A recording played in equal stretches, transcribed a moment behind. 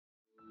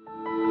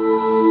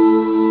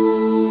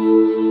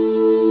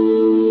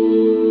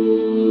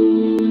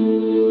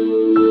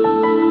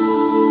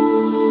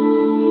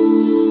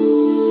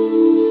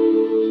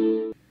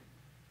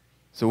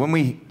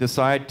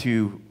decide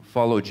to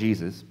follow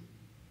Jesus,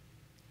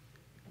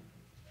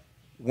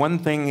 one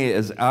thing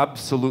is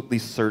absolutely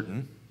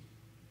certain.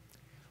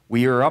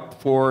 We are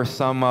up for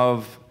some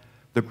of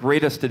the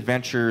greatest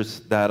adventures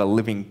that a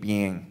living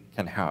being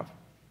can have.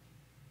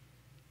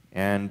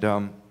 And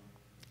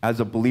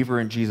as a believer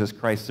in Jesus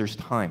Christ, there's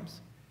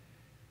times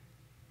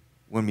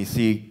when we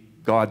see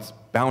God's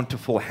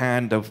bountiful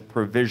hand of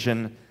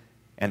provision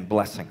and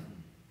blessing.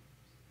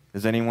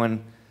 Has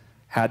anyone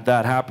had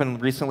that happen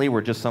recently,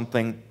 where just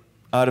something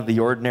out of the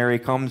ordinary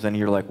comes and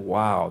you're like,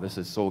 wow, this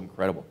is so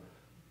incredible?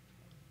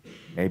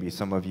 Maybe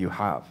some of you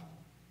have.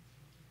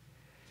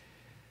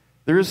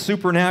 There is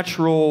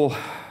supernatural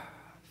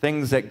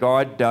things that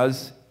God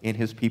does in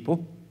his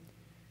people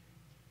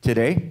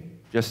today,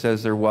 just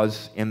as there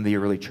was in the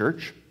early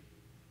church.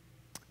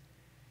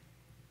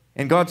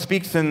 And God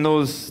speaks in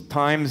those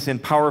times in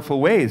powerful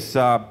ways,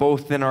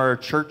 both in our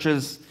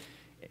churches,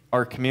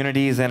 our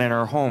communities, and in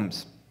our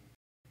homes,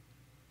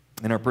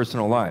 in our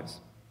personal lives.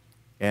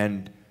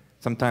 And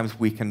sometimes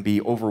we can be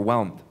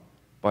overwhelmed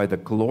by the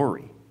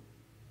glory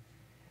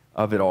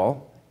of it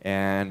all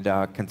and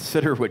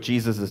consider what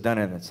Jesus has done,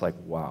 and it's like,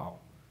 wow,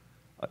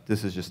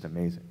 this is just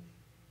amazing.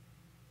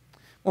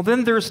 Well,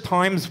 then there's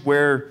times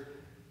where,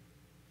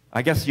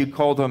 I guess you'd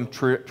call them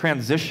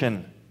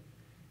transition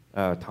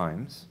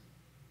times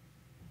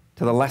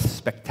to the less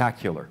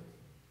spectacular.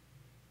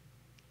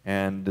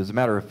 And as a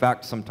matter of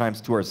fact,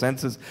 sometimes to our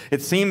senses,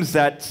 it seems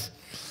that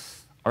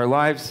our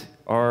lives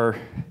are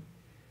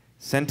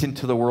sent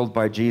into the world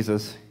by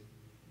Jesus,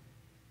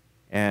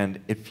 and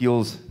it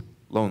feels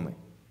lonely.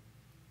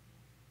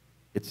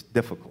 It's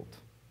difficult.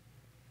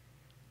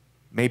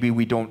 Maybe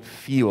we don't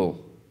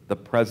feel the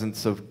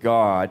presence of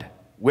God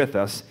with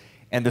us,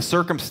 and the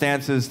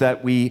circumstances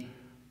that we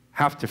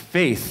have to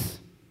face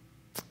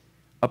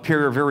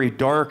appear very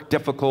dark,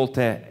 difficult,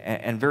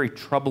 and very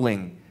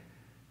troubling.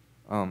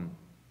 And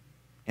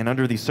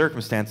under these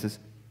circumstances,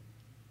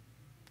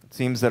 it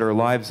seems that our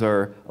lives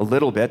are a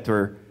little bit,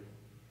 or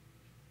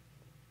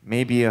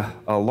maybe a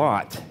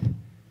lot,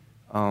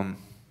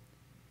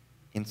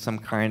 in some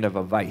kind of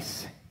a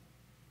vice,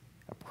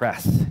 a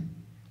press,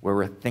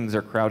 where things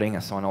are crowding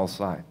us on all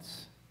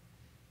sides.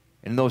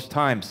 In those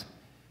times,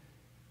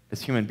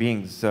 as human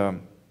beings,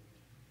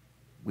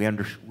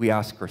 we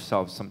ask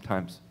ourselves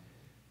sometimes,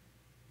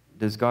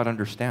 does God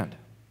understand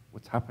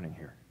what's happening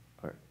here,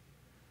 or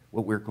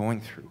what we're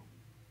going through?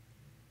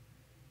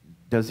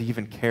 Does he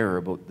even care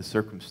about the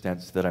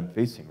circumstance that I'm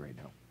facing right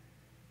now?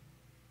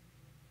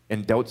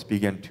 And doubts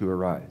begin to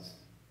arise,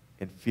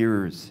 and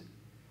fears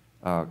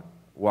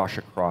wash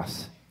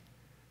across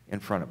in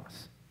front of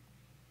us.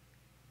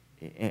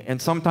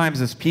 And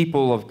sometimes as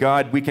people of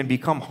God, we can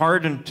become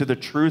hardened to the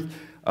truth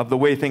of the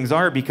way things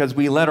are because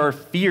we let our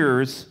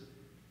fears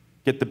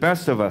get the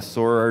best of us,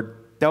 or our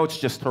doubts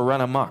just to run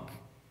amok.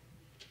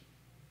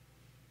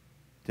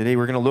 Today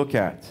we're going to look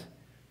at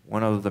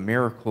one of the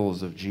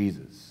miracles of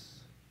Jesus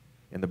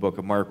in the book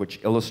of Mark, which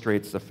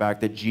illustrates the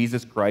fact that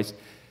Jesus Christ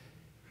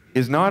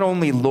is not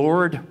only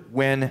Lord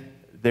when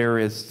there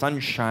is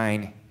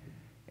sunshine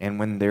and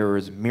when there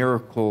is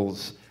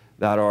miracles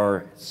that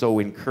are so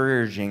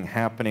encouraging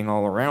happening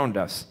all around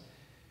us,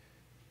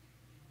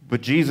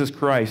 but Jesus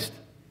Christ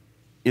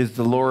is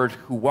the Lord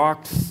who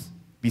walks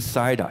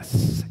beside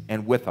us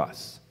and with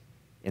us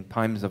in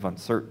times of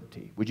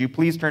uncertainty. Would you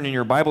please turn in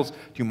your Bibles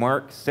to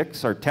Mark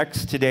 6? Our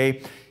text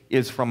today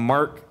is from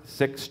Mark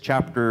 6,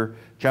 chapter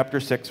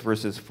 6,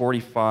 verses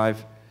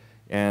 45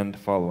 and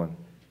following.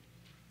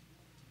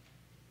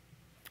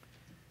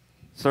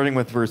 Starting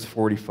with verse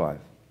 45.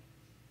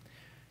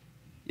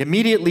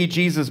 Immediately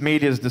Jesus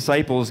made his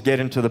disciples get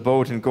into the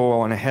boat and go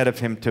on ahead of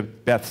him to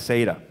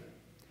Bethsaida,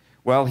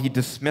 while he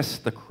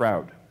dismissed the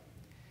crowd.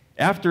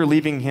 After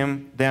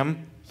leaving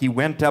them, he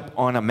went up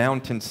on a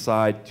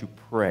mountainside to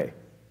pray.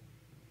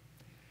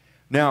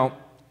 Now,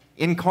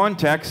 in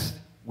context,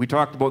 we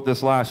talked about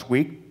this last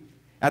week.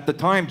 At the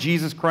time,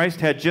 Jesus Christ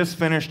had just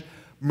finished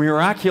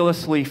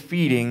miraculously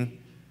feeding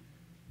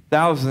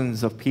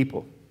thousands of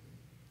people.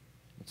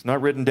 It's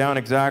not written down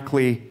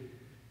exactly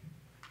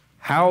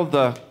how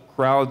the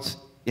crowds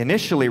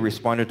initially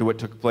responded to what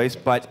took place,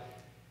 but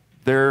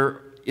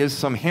there is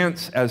some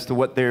hints as to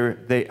what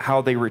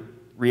how they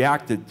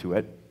reacted to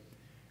it.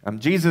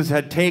 Jesus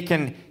had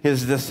taken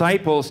his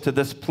disciples to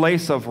this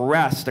place of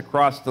rest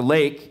across the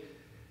lake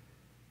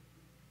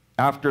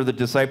after the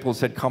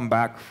disciples had come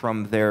back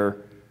from their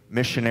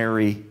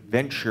missionary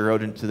venture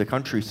out into the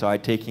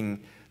countryside,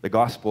 taking the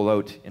gospel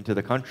out into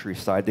the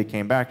countryside. They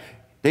came back.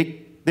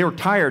 They were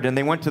tired, and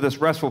they went to this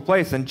restful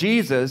place. And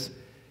Jesus,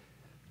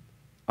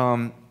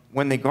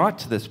 when they got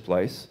to this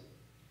place,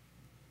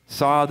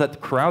 saw that the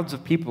crowds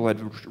of people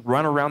had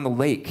run around the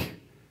lake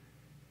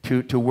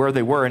to where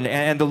they were.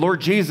 And the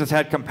Lord Jesus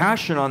had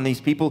compassion on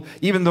these people,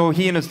 even though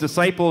he and his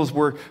disciples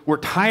were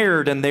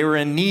tired and they were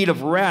in need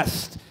of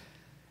rest.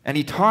 And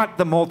he taught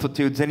the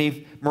multitudes, and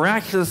he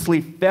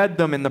miraculously fed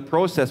them in the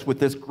process with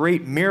this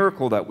great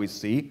miracle that we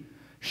see,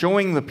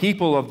 showing the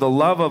people of the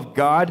love of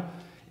God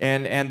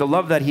and the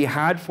love that he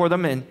had for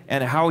them,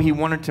 and how he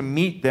wanted to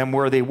meet them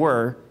where they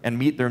were and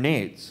meet their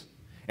needs.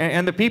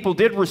 And the people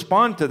did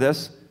respond to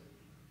this.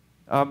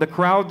 The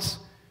crowds,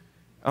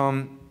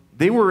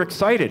 they were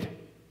excited,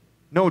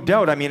 no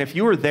doubt. I mean, if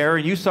you were there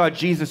and you saw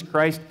Jesus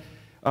Christ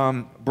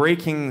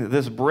breaking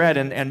this bread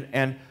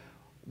and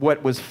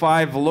what was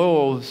 5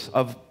 loaves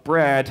of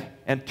bread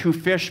and 2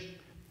 fish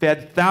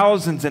fed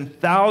thousands and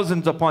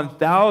thousands upon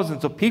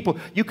thousands of people,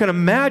 you can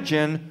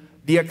imagine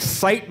the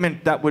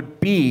excitement that would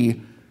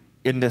be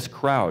in this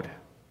crowd.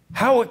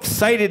 How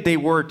excited they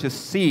were to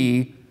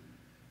see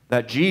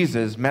that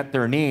Jesus met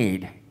their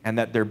need and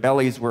that their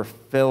bellies were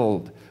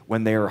filled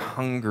when they were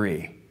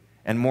hungry.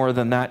 And more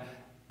than that,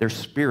 their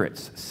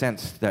spirits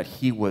sensed that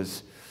he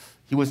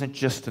wasn't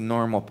just a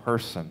normal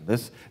person.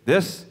 This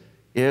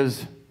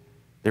is,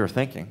 they were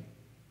thinking,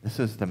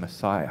 this is the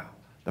Messiah,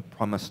 the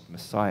promised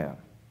Messiah.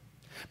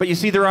 But you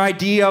see, their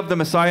idea of the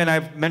Messiah, and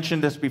I've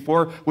mentioned this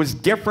before, was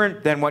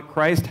different than what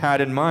Christ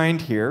had in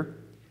mind here.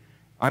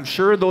 I'm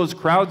sure those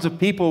crowds of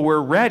people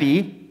were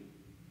ready.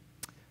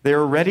 They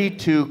were ready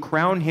to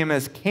crown him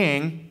as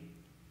king.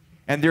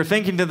 And they're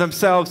thinking to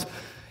themselves,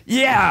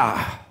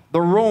 yeah,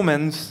 the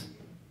Romans,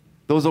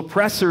 those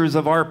oppressors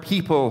of our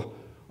people,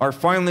 are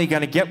finally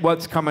going to get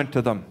what's coming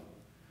to them.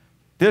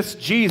 This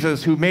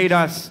Jesus who made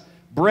us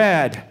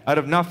bread out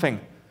of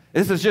nothing.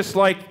 This is just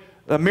like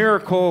a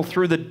miracle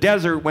through the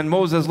desert when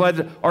Moses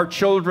led our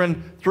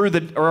children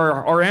or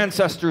our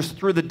ancestors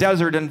through the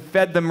desert and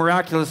fed them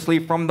miraculously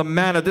from the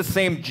manna. This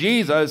same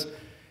Jesus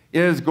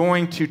is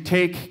going to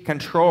take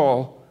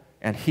control,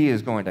 and he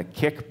is going to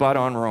kick butt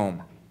on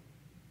Rome.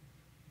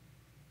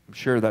 I'm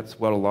sure that's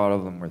what a lot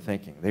of them were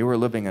thinking. They were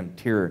living in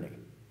tyranny,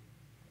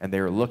 and they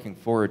were looking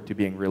forward to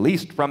being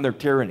released from their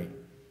tyranny.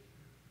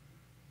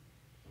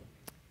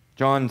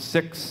 John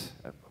 6,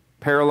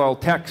 parallel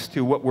text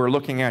to what we're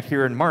looking at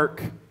here in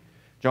Mark.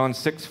 John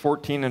 6,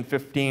 14 and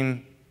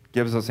 15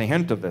 gives us a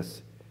hint of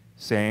this,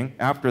 saying,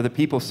 after the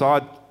people saw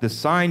the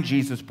sign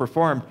Jesus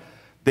performed,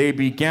 they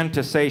began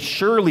to say,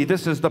 surely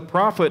this is the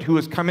prophet who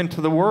has come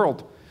into the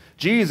world.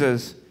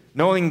 Jesus,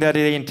 knowing that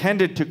they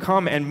intended to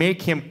come and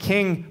make him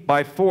king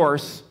by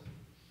force,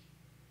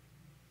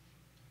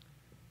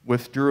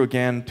 withdrew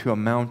again to a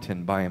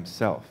mountain by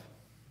himself.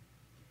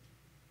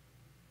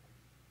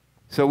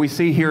 So we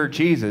see here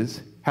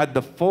Jesus had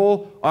the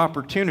full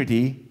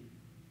opportunity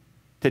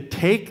to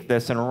take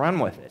this and run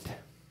with it.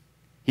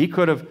 He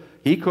could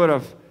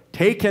have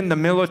taken the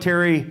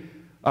military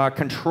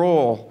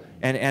control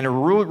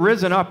and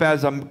risen up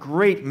as a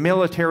great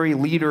military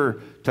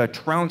leader to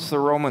trounce the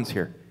Romans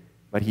here.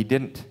 But he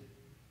didn't.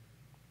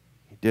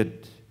 He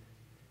didn't.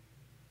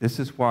 This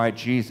is why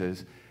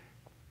Jesus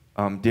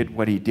did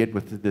what he did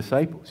with the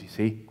disciples, you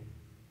see.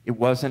 It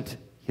wasn't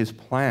his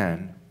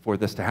plan for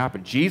this to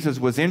happen. Jesus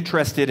was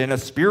interested in a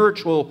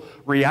spiritual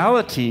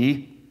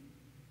reality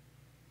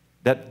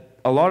that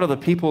a lot of the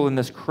people in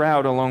this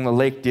crowd along the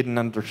lake didn't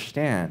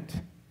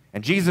understand.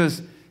 And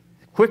Jesus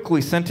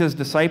quickly sent his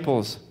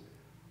disciples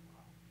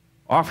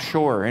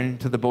offshore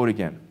into the boat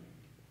again.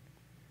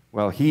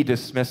 Well, he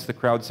dismissed the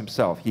crowds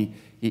himself. He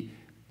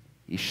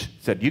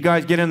said, you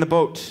guys get in the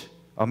boat.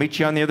 I'll meet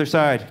you on the other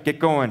side. Get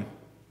going.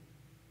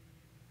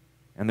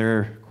 And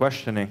they're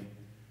questioning.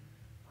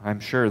 I'm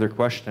sure they're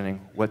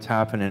questioning what's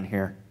happening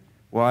here.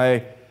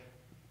 Why,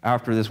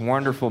 after this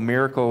wonderful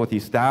miracle with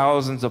these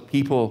thousands of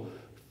people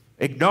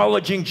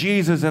acknowledging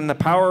Jesus and the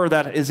power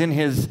that is in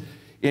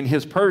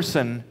his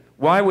person,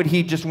 why would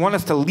he just want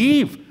us to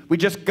leave? We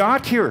just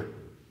got here.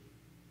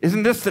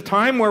 Isn't this the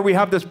time where we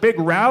have this big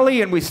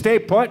rally and we stay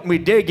put and we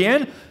dig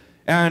in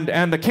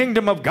and the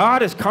kingdom of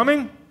God is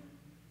coming?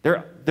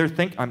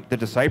 The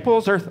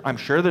disciples I'm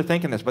sure they're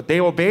thinking this, but they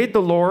obeyed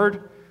the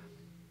Lord.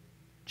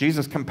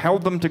 Jesus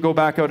compelled them to go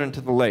back out into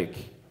the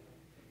lake.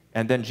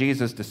 And then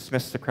Jesus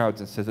dismissed the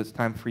crowds and says, it's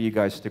time for you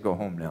guys to go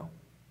home now.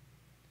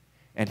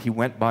 And he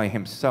went by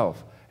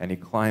himself, and he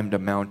climbed a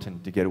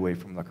mountain to get away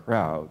from the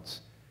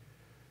crowds,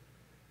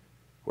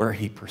 where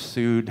he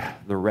pursued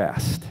the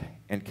rest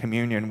and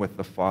communion with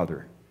the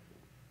Father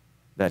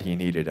that he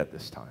needed at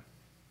this time.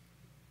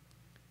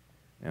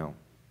 Now,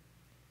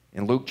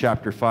 in Luke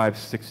chapter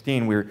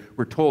 5:16,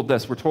 we're told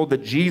this. We're told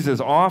that Jesus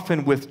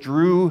often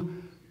withdrew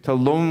to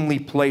lonely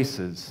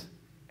places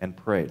and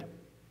prayed.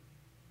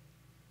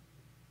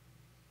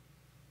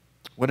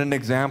 What an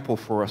example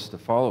for us to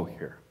follow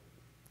here.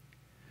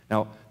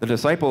 Now, the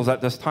disciples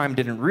at this time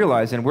didn't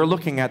realize, and we're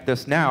looking at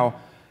this now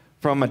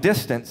from a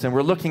distance, and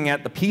we're looking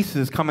at the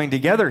pieces coming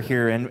together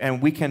here,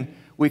 and we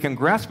can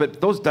grasp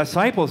it. Those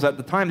disciples at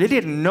the time, they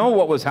didn't know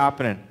what was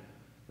happening.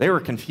 They were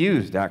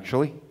confused,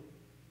 actually.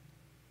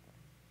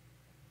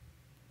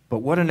 But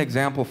what an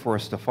example for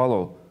us to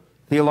follow.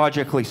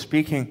 Theologically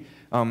speaking,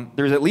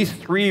 there's at least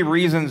 3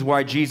 reasons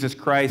why Jesus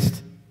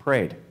Christ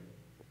prayed.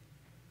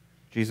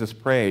 Jesus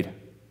prayed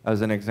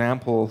as an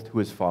example to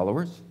his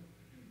followers.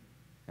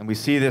 And we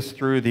see this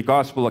through the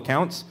gospel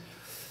accounts.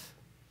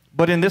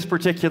 But in this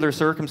particular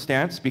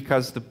circumstance,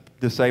 because the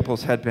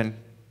disciples had been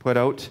put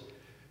out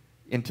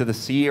into the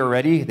sea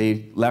already,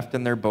 they left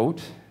in their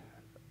boat,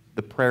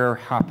 the prayer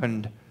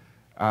happened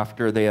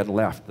after they had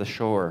left the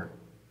shore.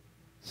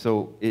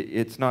 So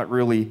it's not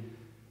really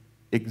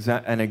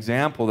an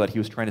example that he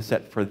was trying to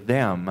set for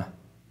them.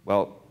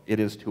 Well, it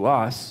is to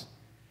us,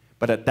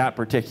 but at that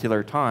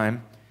particular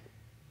time,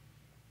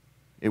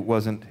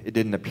 it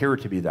didn't appear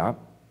to be that.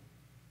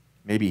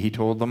 Maybe he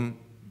told them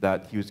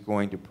that he was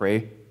going to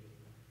pray.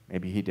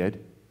 Maybe he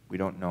did. We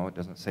don't know. It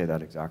doesn't say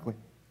that exactly.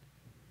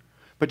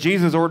 But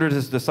Jesus ordered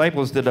his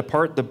disciples to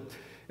depart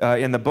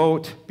in the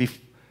boat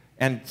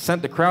and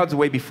sent the crowds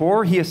away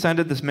before he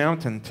ascended this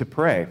mountain to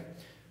pray.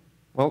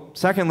 Well,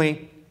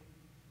 secondly,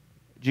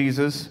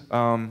 Jesus,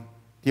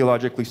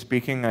 theologically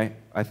speaking,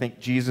 I think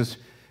Jesus,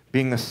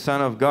 being the Son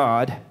of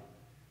God,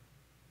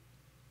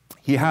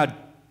 he had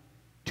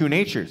two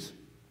natures,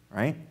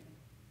 right?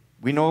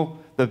 We know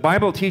the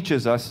Bible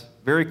teaches us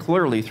very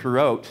clearly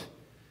throughout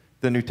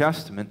the New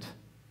Testament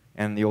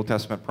and the Old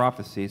Testament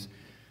prophecies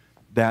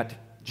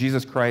that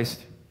Jesus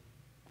Christ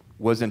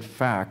was in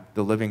fact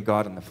the living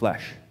God in the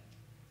flesh.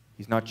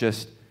 He's not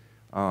just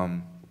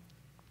a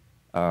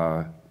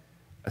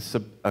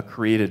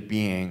created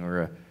being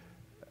or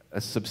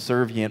a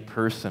subservient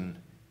person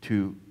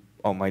to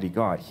Almighty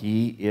God.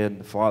 He and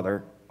the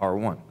Father are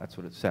one. That's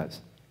what it says.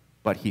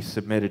 But he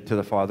submitted to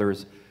the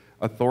Father's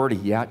authority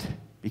yet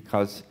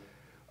because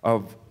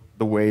of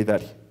the way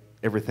that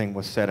everything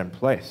was set in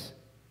place.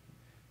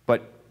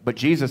 But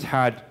Jesus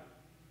had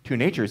two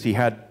natures. He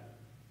had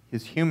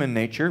his human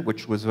nature,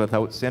 which was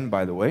without sin,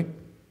 by the way.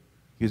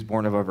 He was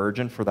born of a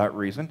virgin for that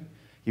reason.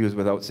 He was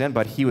without sin,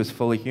 but he was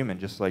fully human,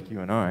 just like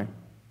you and I.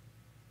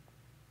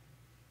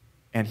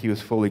 And he was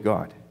fully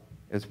God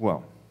as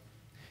well.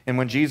 And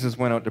when Jesus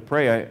went out to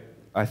pray,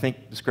 I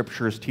think the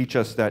scriptures teach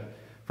us that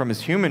from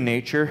his human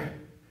nature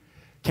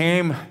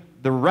came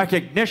the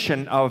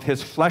recognition of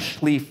his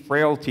fleshly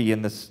frailty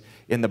in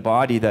the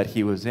body that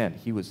he was in.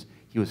 He was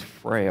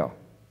frail.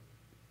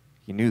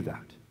 He knew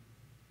that.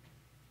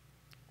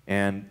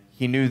 And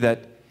he knew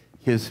that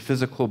his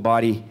physical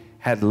body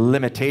had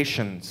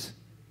limitations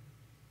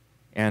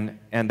and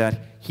that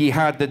he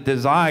had the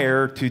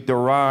desire to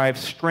derive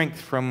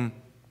strength from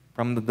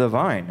the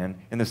divine. And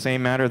in the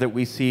same manner that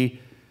we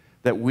see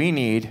that we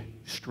need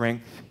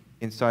strength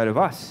inside of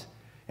us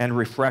and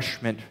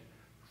refreshment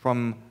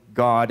from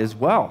God as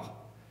well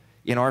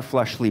in our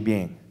fleshly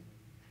being.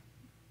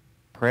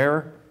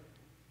 Prayer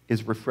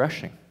is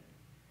refreshing.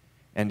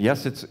 And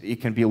yes, it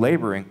can be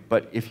laboring,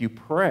 but if you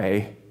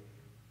pray,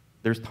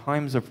 there's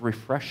times of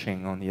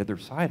refreshing on the other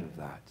side of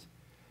that.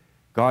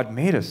 God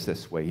made us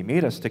this way. He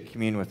made us to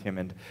commune with him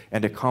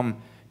and to come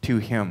to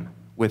him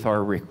with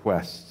our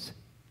requests.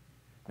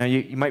 Now,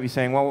 you might be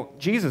saying, well,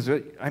 Jesus,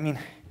 I mean,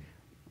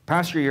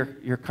 Pastor,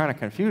 you're kind of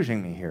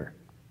confusing me here.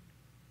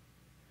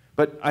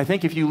 But I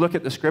think if you look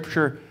at the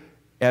scripture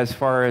as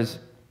far as,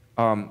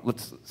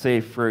 let's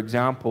say, for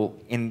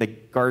example, in the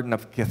Garden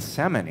of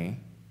Gethsemane,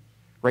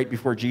 right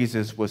before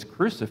Jesus was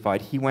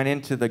crucified, he went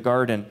into the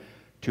garden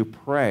to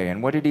pray.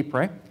 And what did he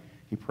pray?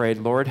 He prayed,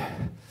 Lord,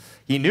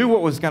 he knew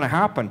what was going to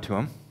happen to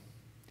him,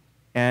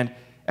 and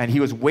he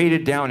was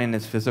weighted down in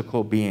his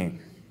physical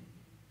being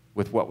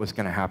with what was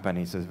going to happen.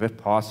 He says, if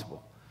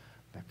possible,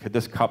 could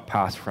this cup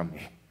pass from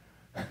me?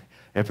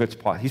 If it's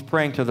possible. He's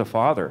praying to the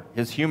Father.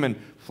 His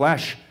human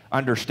flesh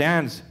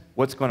understands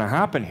what's going to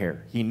happen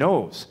here. He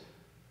knows.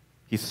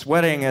 He's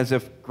sweating as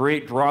if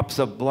great drops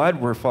of blood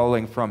were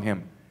falling from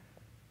him.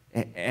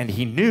 And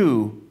he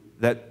knew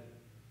that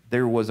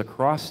there was a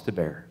cross to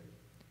bear.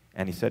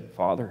 And he said,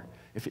 Father,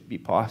 if it be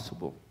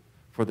possible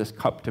for this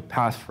cup to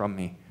pass from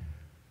me,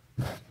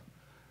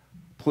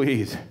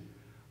 please,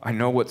 I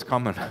know what's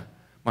coming.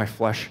 My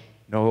flesh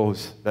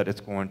knows that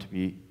it's going to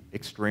be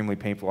extremely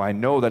painful. I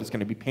know that it's going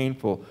to be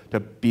painful to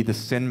be the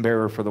sin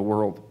bearer for the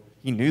world.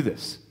 He knew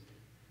this.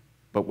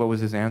 But what was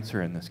his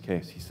answer in this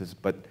case? He says,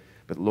 but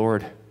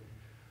Lord,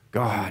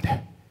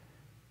 God,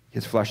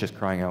 his flesh is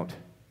crying out,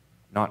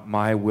 not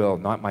my will,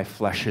 not my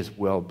flesh's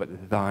will,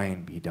 but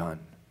thine be done.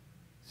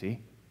 See?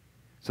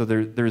 So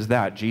there's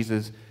that.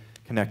 Jesus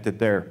connected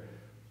there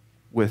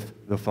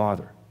with the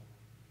Father.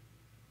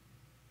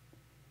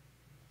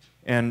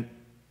 And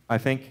I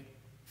think,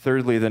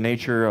 thirdly, the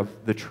nature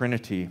of the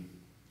Trinity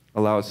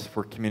allows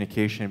for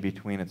communication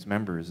between its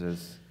members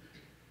as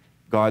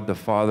God the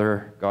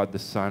Father, God the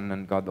Son,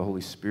 and God the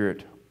Holy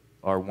Spirit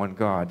are one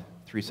God.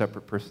 Three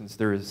separate persons.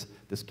 There is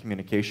this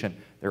communication.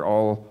 They're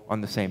all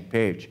on the same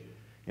page.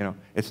 You know,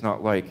 it's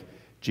not like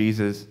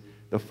Jesus,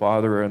 the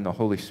Father, and the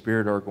Holy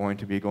Spirit are going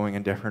to be going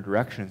in different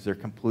directions. They're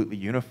completely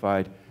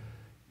unified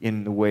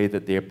in the way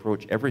that they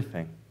approach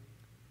everything.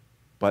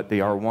 But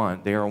they are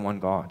one. They are one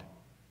God.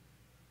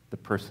 The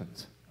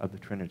persons of the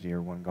Trinity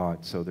are one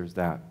God. So there's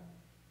that.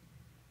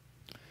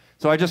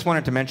 So I just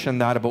wanted to mention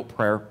that about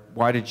prayer.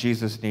 Why did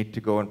Jesus need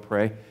to go and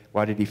pray?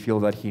 Why did he feel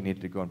that he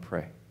needed to go and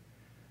pray?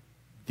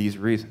 These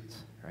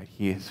reasons, right?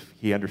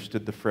 He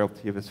understood the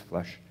frailty of his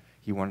flesh.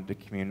 He wanted to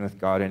commune with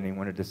God, and he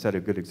wanted to set a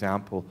good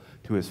example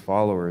to his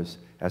followers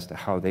as to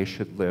how they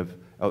should live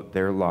out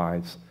their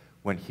lives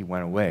when he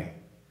went away,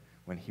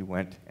 when he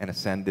went and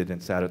ascended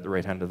and sat at the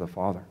right hand of the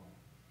Father.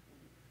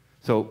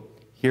 So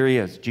here he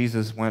is.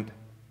 Jesus went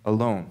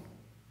alone.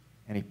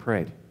 and he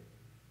prayed.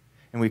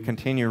 And we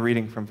continue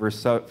reading from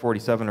verse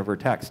 47 of our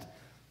text.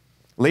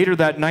 Later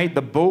that night,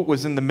 the boat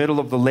was in the middle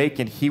of the lake,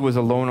 and he was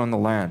alone on the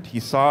land. He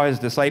saw his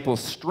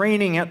disciples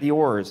straining at the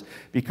oars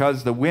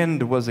because the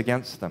wind was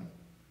against them.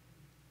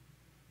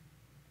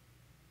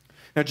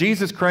 Now,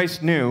 Jesus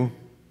Christ knew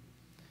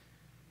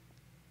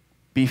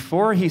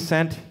before he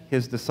sent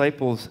his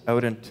disciples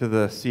out into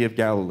the Sea of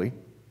Galilee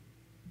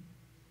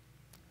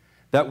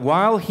that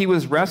while he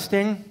was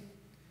resting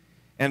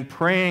and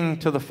praying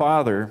to the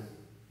Father,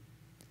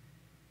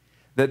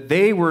 that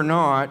they were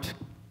not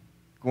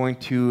going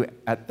to,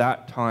 at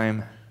that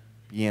time,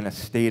 be in a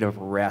state of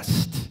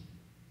rest.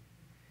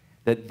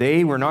 That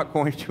they were not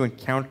going to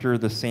encounter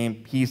the same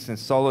peace and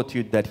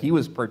solitude that he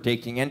was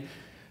partaking in.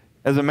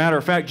 As a matter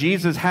of fact,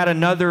 Jesus had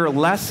another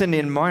lesson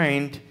in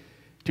mind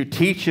to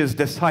teach his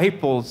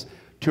disciples,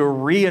 to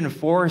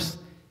reinforce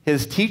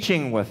his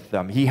teaching with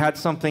them. He had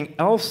something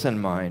else in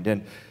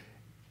mind,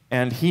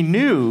 and he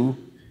knew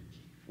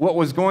what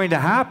was going to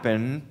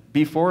happen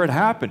before it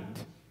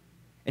happened.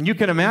 And you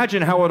can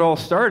imagine how it all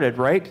started,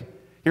 right?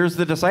 Here's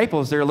the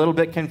disciples. They're a little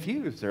bit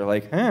confused. They're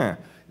like,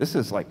 this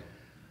is like,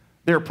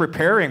 they're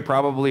preparing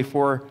probably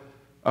for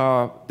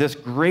this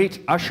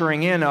great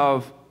ushering in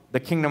of the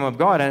kingdom of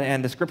God.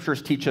 And the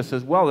scriptures teach us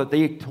as well that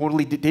they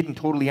didn't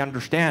totally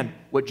understand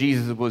what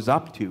Jesus was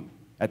up to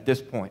at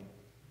this point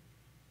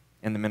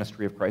in the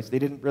ministry of Christ. They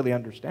didn't really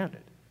understand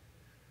it.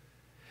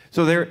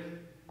 So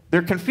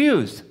they're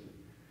confused.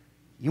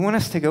 You want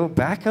us to go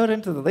back out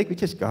into the lake? We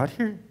just got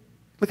here.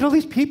 Look at all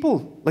these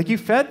people. Like, you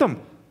fed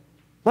them.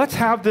 Let's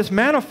have this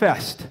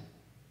manifest.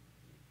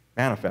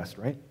 Manifest,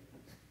 right?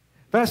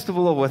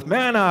 Festival with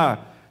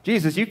manna.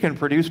 Jesus, you can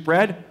produce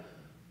bread.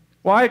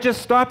 Why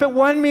just stop at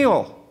one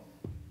meal?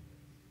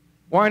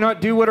 Why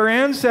not do what our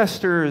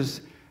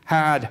ancestors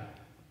had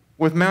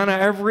with manna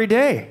every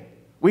day?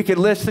 We could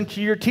listen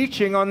to your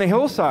teaching on the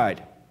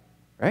hillside,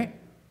 right?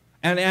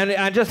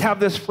 And just have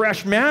this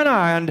fresh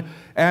manna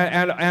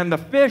and the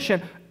fish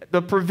and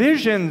the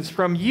provisions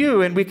from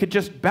you, and we could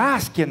just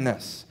bask in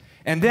this.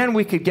 And then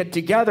we could get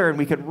together and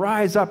we could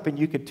rise up and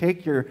you could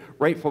take your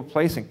rightful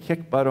place and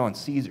kick butt on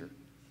Caesar.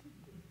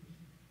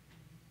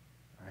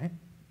 Right?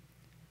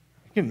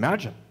 You can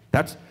imagine.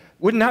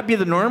 Wouldn't that be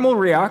the normal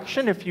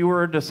reaction if you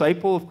were a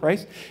disciple of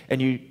Christ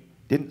and you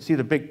didn't see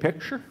the big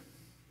picture?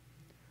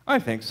 I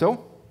think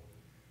so.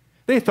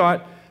 They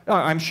thought,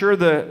 I'm sure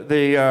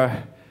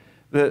the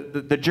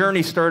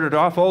journey started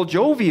off all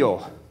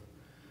jovial.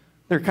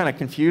 They're kind of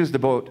confused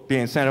about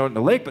being sent out in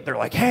the lake, but they're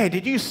like, hey,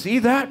 did you see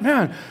that,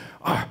 man?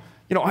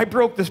 I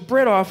broke this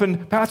bread off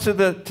and passed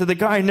it to the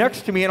guy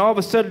next to me, and all of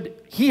a sudden,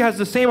 he has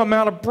the same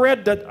amount of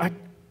bread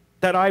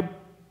that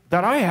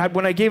I had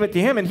when I gave it to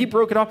him, and he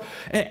broke it off.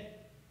 And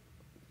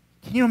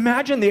can you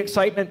imagine the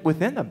excitement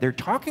within them? They're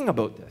talking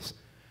about this.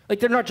 Like,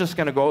 they're not just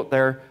going to go out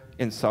there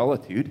in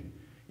solitude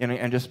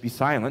and just be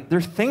silent.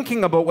 They're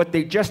thinking about what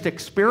they just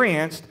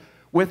experienced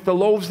with the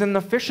loaves and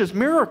the fishes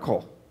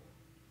miracle.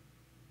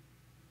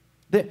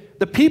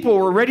 The people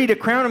were ready to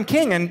crown him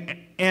king,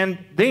 and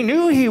they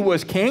knew he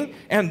was king,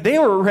 and they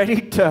were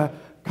ready to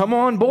come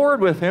on board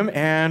with him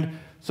and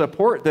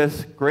support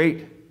this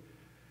great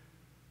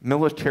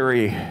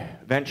military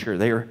venture.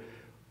 They were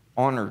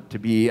honored to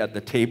be at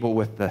the table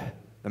with the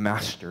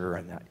master,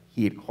 and that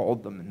he had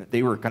called them, and that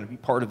they were going to be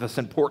part of this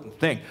important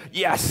thing.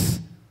 Yes!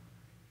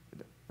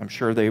 I'm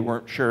sure they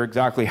weren't sure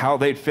exactly how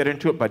they'd fit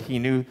into it, but they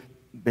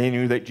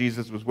knew that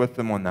Jesus was with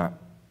them on that.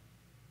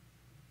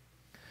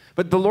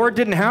 But the Lord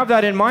didn't have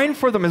that in mind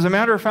for them. As a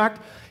matter of fact,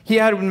 he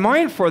had in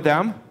mind for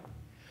them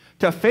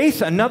to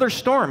face another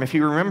storm. If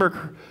you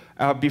remember,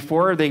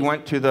 before they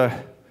went to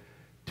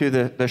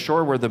the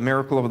shore where the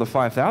miracle of the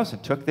 5,000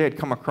 took, they had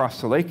come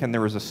across the lake and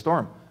there was a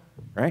storm,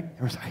 right?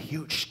 There was a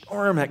huge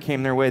storm that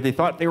came their way. They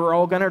thought they were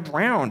all going to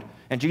drown.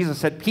 And Jesus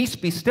said, peace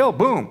be still.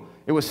 Boom.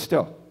 It was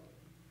still.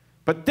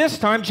 But this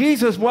time,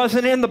 Jesus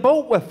wasn't in the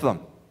boat with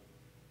them.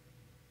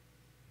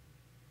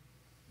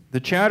 The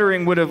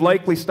chattering would have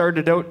likely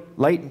started out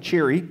light and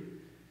cheery,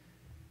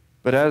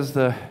 but as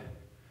the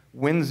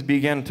winds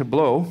began to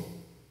blow,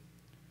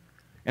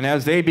 and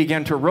as they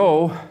began to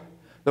row,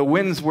 the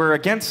winds were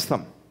against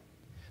them.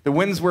 The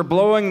winds were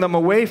blowing them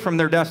away from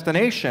their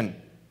destination.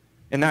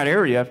 In that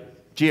area,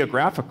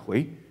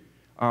 geographically,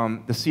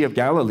 the Sea of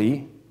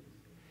Galilee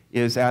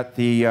is at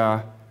the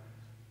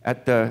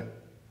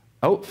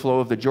outflow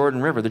of the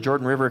Jordan River. The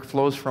Jordan River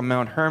flows from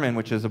Mount Hermon,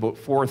 which is about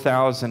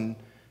 4,000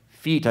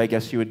 feet, I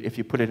guess you would, if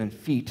you put it in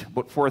feet,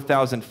 about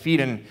 4,000 feet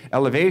in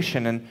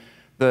elevation, and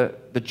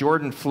the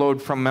Jordan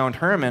flowed from Mount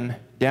Hermon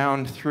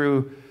down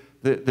through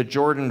the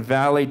Jordan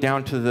Valley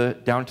down to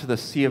the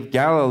Sea of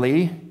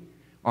Galilee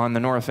on the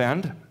north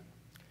end,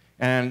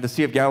 and the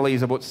Sea of Galilee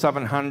is about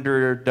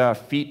 700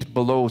 feet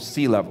below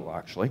sea level,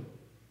 actually.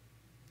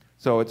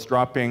 So it's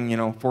dropping,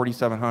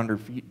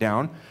 4,700 feet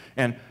down,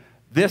 and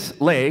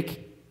this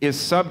lake is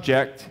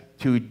subject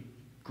to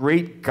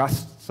great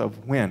gusts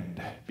of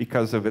wind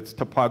because of its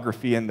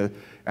topography and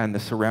the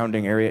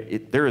surrounding area.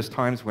 There is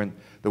times when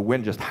the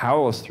wind just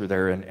howls through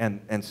there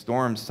and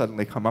storms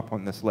suddenly come up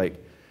on this lake.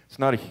 It's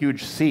not a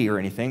huge sea or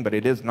anything, but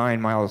it is 9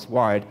 miles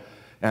wide,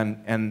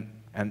 and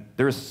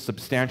there's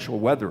substantial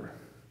weather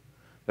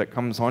that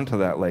comes onto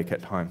that lake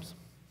at times.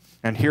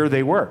 And here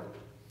they were.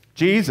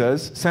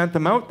 Jesus sent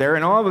them out there,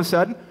 and all of a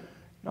sudden,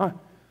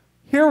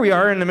 here we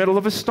are in the middle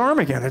of a storm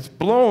again. It's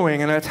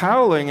blowing and it's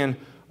howling, and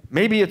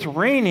maybe it's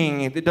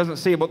raining. It doesn't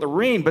say about the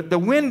rain, but the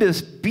wind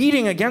is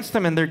beating against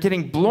them, and they're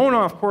getting blown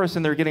off course,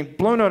 and they're getting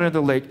blown out into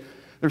the lake.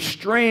 They're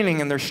straining,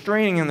 and they're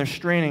straining, and they're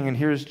straining, and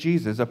here's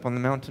Jesus up on the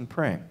mountain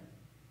praying.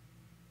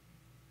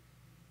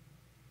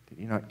 Did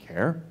he not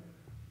care?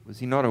 Was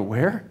he not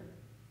aware?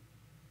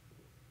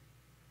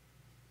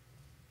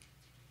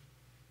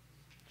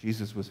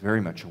 Jesus was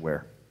very much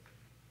aware.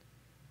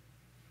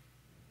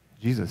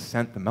 Jesus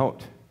sent them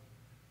out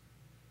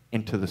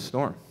into the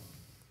storm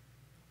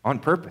on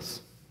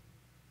purpose.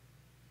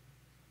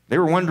 They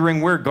were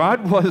wondering where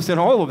God was in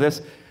all of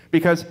this,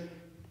 because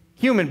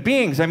human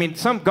beings,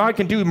 God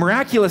can do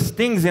miraculous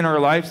things in our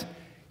lives.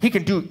 He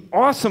can do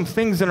awesome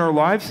things in our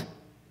lives.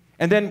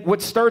 And then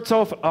what starts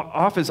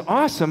off as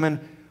awesome, and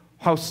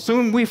how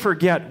soon we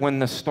forget when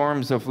the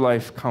storms of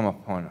life come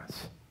upon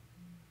us.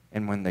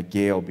 And when the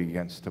gale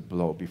begins to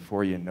blow,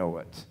 before you know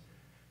it,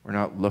 we're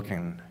not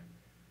looking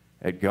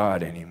at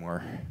God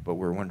anymore, but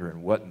we're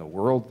wondering what in the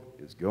world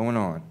is going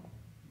on.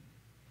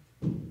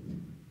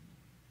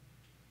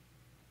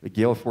 The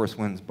gale force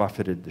winds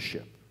buffeted the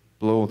ship,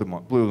 blew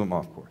them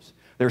off course.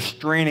 They're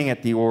straining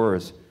at the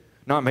oars,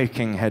 not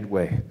making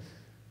headway.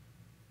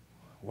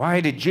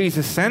 Why did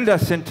Jesus send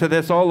us into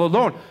this all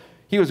alone?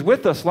 He was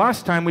with us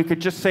last time. We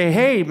could just say,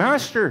 "Hey,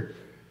 Master."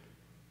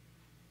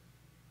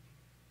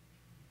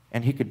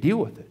 And he could deal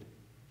with it.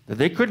 That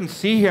they couldn't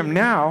see him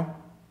now.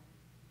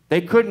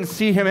 They couldn't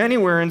see him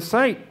anywhere in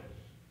sight.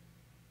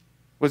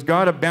 Was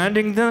God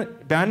abandoning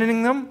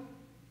them?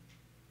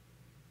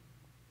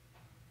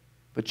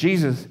 But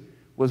Jesus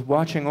was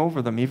watching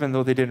over them, even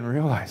though they didn't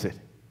realize it.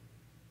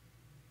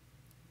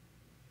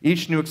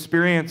 Each new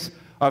experience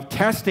of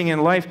testing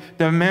in life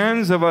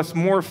demands of us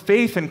more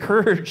faith and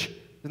courage.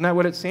 Isn't that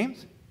what it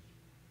seems?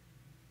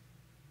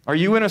 Are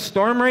you in a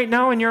storm right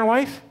now in your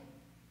life?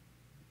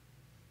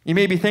 You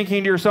may be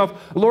thinking to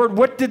yourself, "Lord,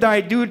 what did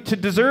I do to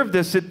deserve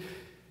this?"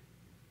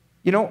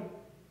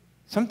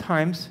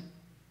 Sometimes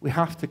we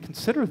have to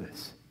consider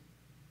this.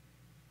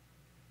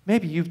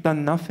 Maybe you've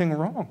done nothing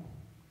wrong.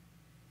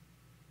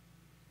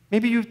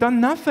 Maybe you've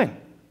done nothing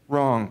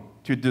wrong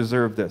to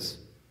deserve this.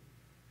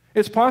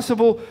 It's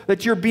possible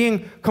that you're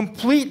being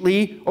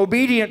completely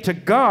obedient to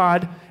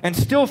God and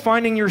still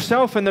finding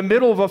yourself in the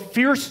middle of a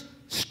fierce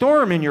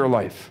storm in your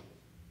life.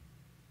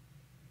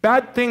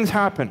 Bad things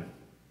happen.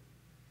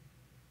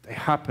 They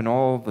happen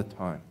all the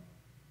time.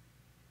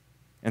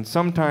 And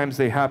sometimes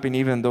they happen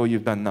even though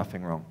you've done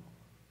nothing wrong.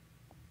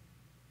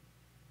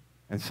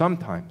 And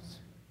sometimes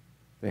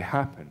they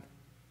happen.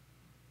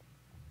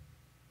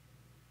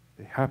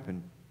 They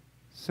happen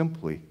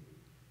simply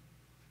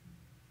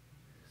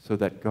so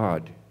that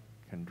God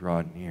can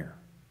draw near.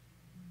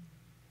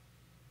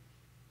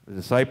 The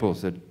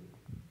disciples,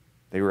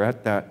 they were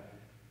at that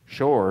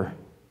shore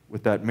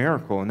with that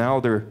miracle, and now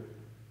they're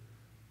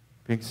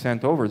being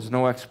sent over. There's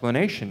no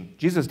explanation.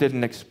 Jesus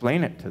didn't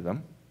explain it to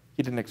them.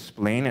 He didn't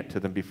explain it to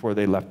them before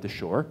they left the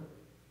shore.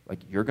 Like,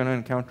 you're going to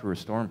encounter a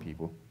storm,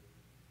 people.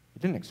 He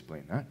didn't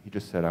explain that. He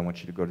just said, "I want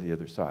you to go to the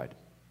other side,"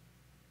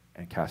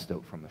 and cast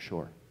out from the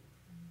shore.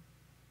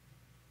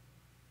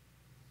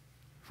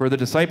 For the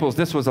disciples,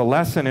 this was a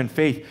lesson in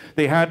faith.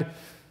 They had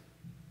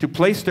to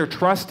place their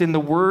trust in the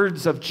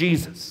words of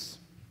Jesus.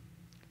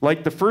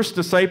 Like the first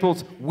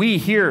disciples, we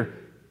here,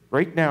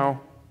 right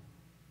now,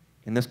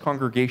 in this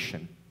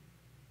congregation,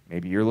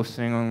 maybe you're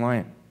listening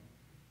online,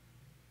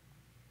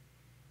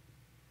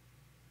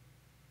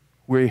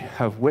 we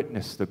have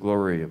witnessed the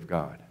glory of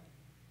God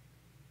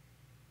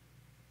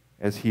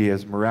as He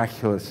has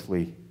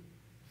miraculously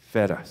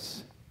fed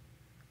us,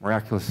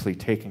 miraculously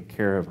taken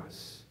care of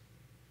us.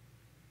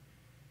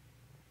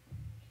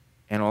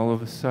 And all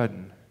of a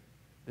sudden,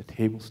 the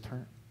tables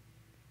turn.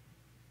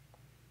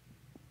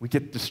 We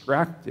get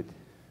distracted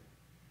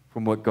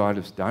from what God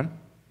has done.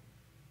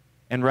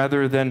 And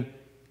rather than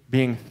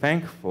being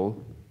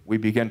thankful, we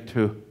begin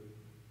to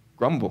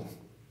grumble.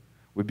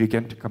 We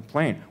begin to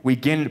complain. We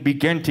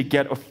begin to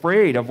get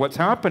afraid of what's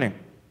happening,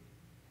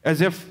 as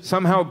if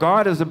somehow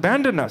God has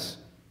abandoned us.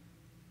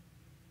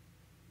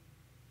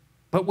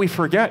 But we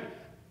forget,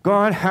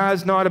 God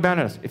has not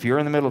abandoned us. If you're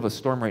in the middle of a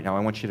storm right now,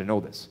 I want you to know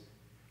this.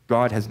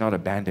 God has not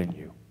abandoned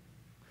you.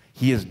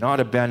 He has not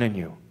abandoned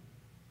you.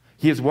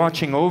 He is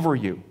watching over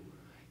you.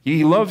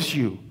 He loves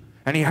you.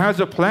 And He has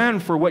a plan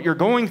for what you're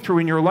going through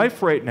in your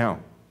life right now.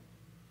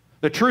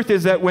 The truth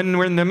is that when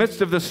we're in the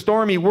midst of the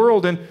stormy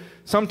world, and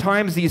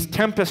sometimes these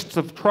tempests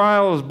of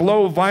trials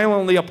blow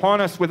violently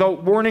upon us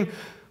without warning,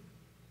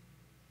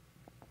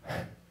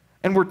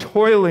 and we're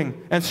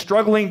toiling and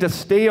struggling to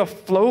stay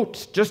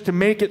afloat just to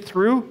make it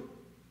through,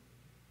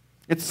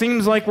 it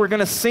seems like we're going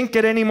to sink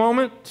at any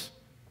moment.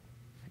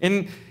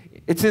 And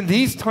it's in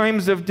these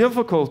times of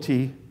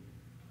difficulty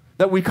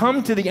that we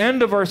come to the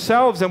end of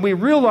ourselves and we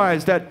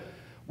realize that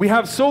We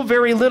have so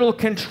very little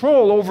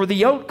control over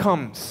the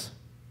outcomes.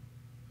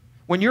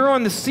 When you're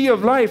on the sea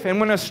of life and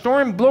when a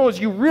storm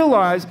blows, you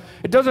realize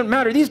it doesn't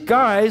matter. These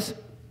guys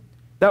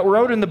that were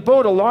out in the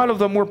boat, a lot of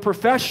them were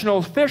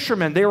professional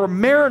fishermen. They were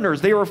mariners.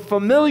 They were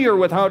familiar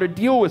with how to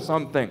deal with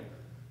something.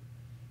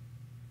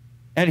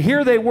 And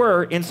here they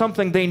were in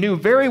something they knew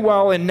very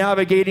well in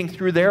navigating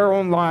through their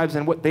own lives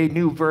and what they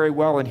knew very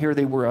well, and here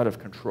they were out of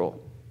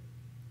control.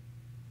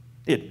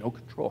 They had no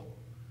control.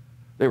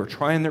 They were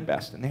trying their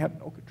best, and they had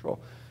no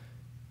control.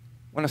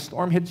 When a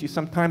storm hits you,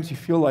 sometimes you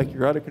feel like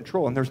you're out of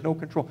control, and there's no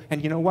control.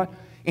 And you know what?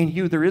 In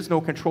you, there is no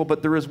control,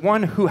 but there is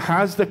one who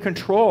has the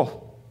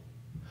control.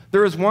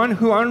 There is one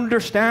who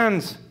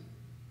understands.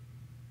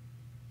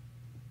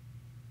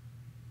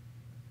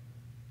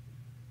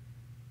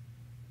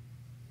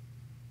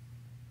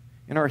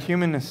 In our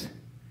humanness,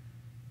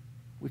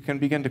 we can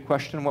begin to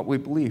question what we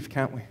believe,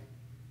 can't we? Have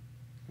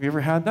you ever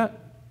had that?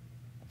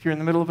 If you're in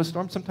the middle of a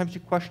storm, sometimes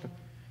you question.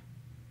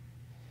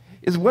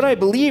 Is what I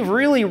believe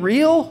really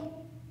real?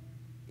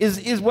 Is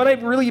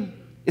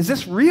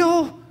this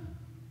real?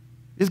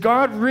 Is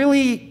God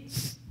really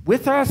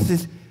with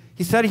us?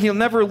 He said he'll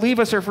never leave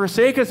us or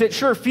forsake us. It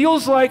sure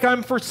feels like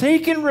I'm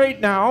forsaken right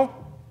now.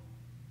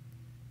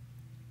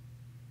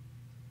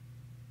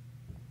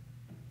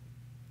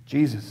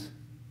 Jesus,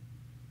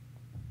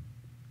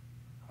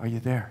 are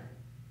you there?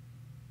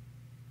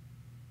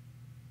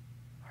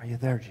 Are you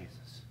there,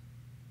 Jesus?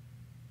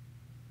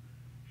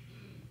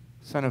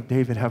 Son of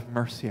David, have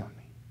mercy on me.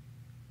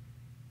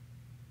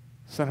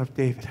 Son of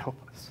David, help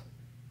us.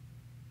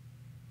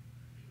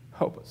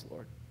 Help us,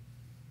 Lord.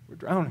 We're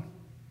drowning.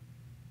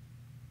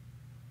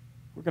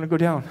 We're going to go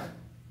down.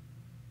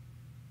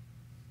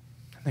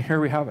 And here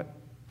we have it.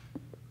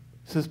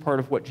 This is part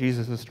of what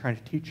Jesus is trying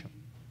to teach them.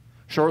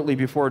 Shortly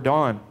before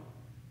dawn,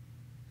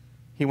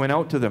 he went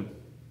out to them,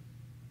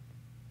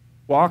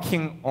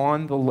 walking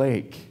on the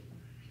lake.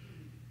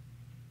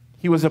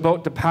 He was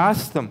about to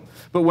pass them.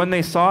 But when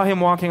they saw him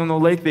walking on the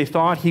lake, they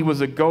thought he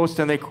was a ghost,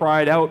 and they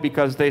cried out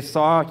because they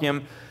saw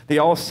him. They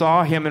all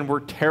saw him and were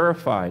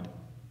terrified.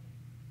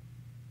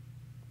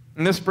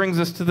 And this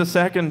brings us to the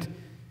second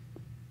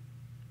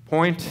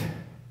point,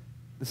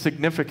 the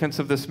significance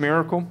of this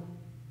miracle.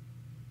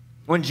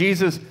 When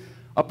Jesus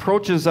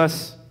approaches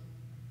us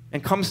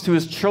and comes to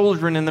his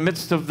children in the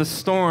midst of the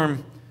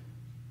storm,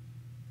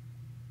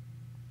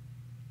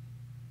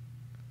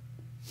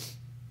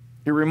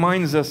 it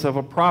reminds us of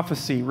a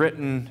prophecy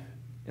written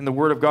in the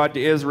Word of God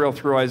to Israel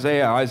through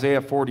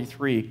Isaiah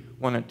 43,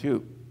 1 and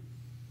 2.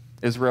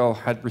 Israel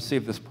had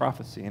received this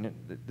prophecy, and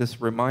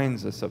this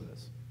reminds us of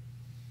this.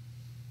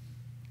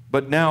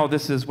 But now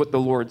this is what the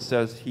Lord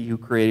says, He who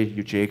created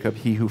you, Jacob,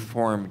 He who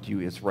formed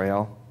you,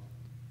 Israel.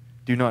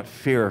 Do not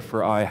fear,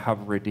 for I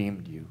have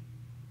redeemed you.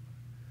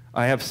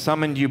 I have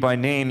summoned you by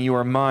name, you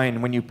are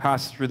mine. When you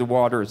pass through the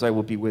waters, I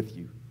will be with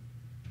you.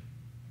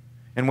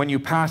 And when you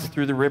pass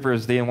through the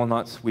rivers, they will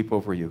not sweep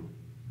over you.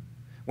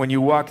 When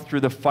you walk through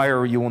the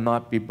fire, you will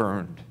not be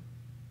burned.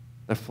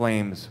 The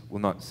flames will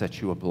not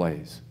set you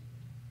ablaze.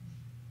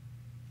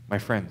 My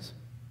friends,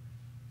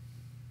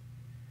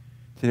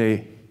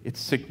 today it's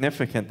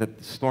significant that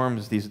the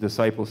storms these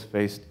disciples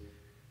faced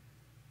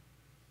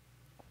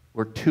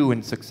were two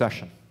in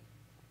succession,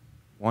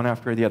 one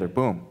after the other.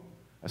 Boom.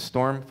 A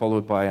storm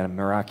followed by a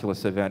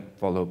miraculous event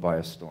followed by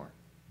a storm.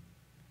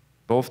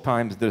 Both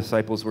times the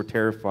disciples were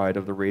terrified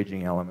of the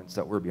raging elements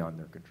that were beyond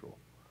their control.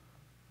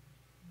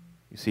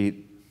 You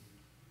see,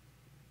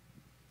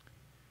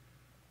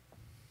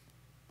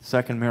 the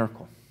second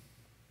miracle,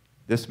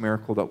 this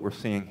miracle that we're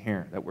seeing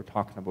here, that we're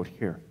talking about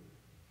here.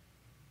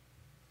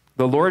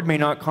 The Lord may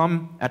not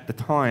come at the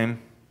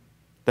time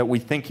that we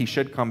think he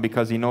should come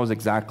because he knows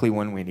exactly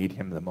when we need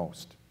him the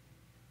most.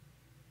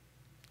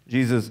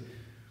 Jesus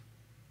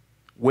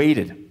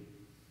waited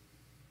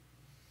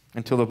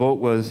until the boat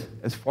was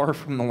as far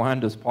from the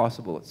land as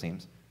possible, it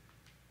seems,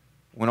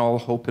 when all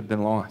hope had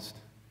been lost.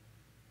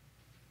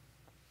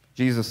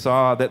 Jesus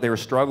saw that they were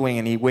struggling,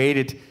 and he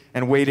waited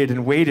and waited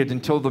and waited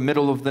until the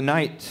middle of the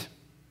night.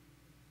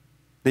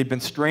 They'd been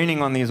straining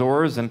on these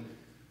oars and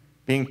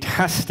being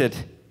tested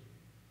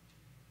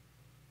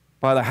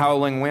by the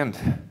howling wind.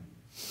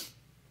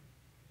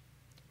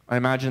 I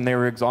imagine they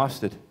were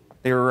exhausted.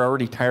 They were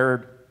already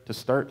tired to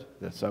start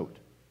this out.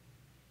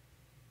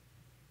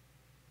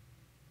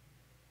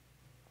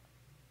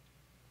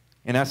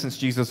 In essence,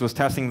 Jesus was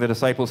testing the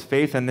disciples'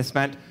 faith, and this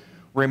meant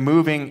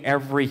removing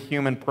every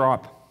human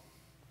prop.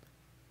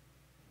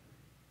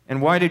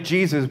 And why did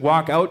Jesus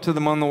walk out to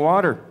them on the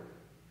water?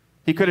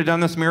 He could have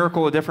done this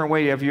miracle a different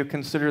way. Have you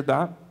considered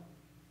that?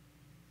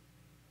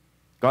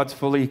 God's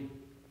fully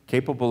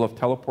capable of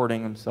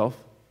teleporting himself.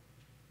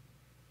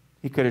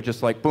 He could have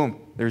just like, boom,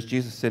 there's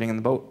Jesus sitting in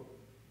the boat.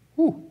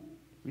 Whew,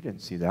 we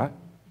didn't see that.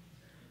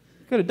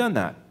 He could have done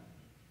that.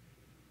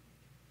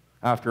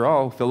 After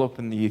all, Philip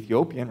and the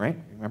Ethiopian, right?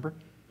 Remember?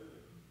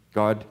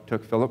 God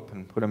took Philip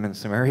and put him in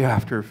Samaria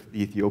after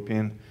the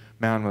Ethiopian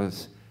man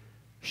was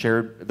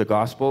shared the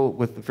gospel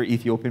with the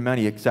Ethiopian man.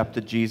 He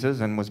accepted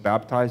Jesus and was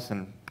baptized,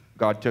 and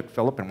God took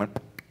Philip and went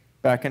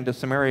Back into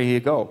Samaria you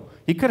go.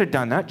 He could have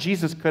done that.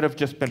 Jesus could have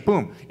just been,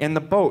 boom, in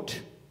the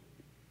boat.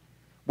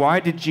 Why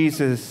did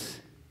Jesus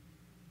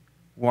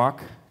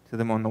walk to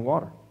them on the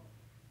water?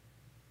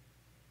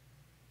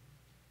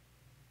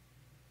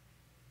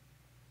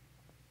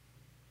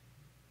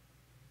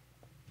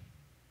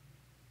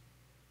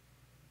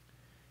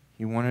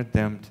 He wanted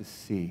them to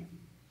see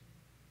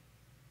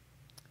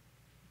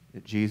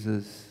that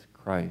Jesus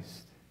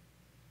Christ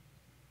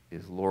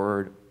is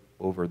Lord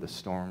over the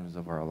storms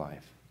of our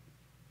life.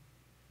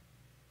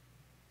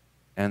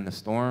 And the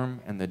storm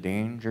and the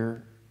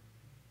danger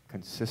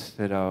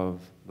consisted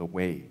of the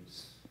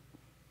waves.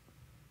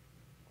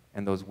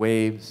 And those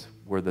waves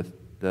were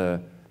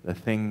the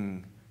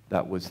thing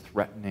that was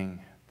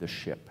threatening the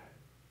ship.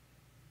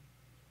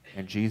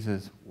 And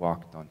Jesus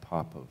walked on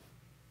top of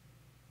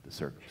the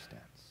circumstance.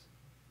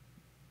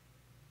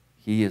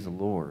 He is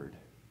Lord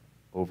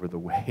over the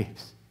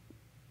waves.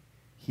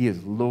 He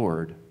is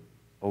Lord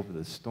over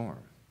the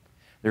storm.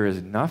 There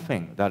is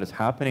nothing that is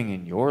happening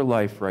in your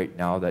life right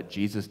now that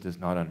Jesus does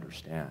not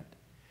understand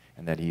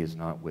and that he is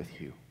not with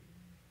you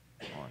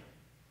on.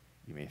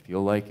 You may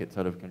feel like it's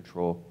out of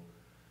control,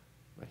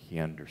 but he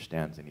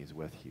understands and he's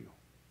with you.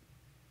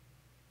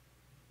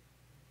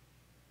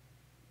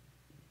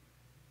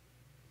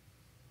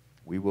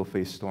 We will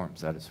face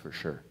storms, that is for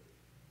sure.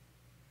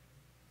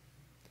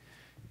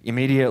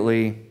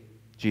 Immediately,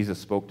 Jesus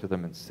spoke to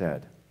them and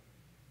said,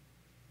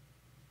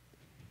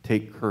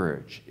 "Take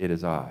courage, it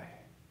is I.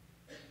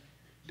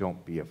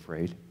 Don't be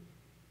afraid."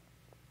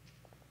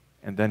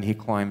 And then he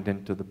climbed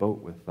into the boat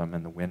with them,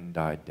 and the wind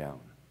died down.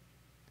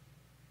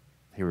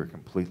 They were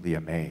completely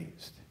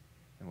amazed.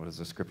 And what does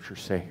the scripture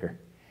say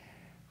here?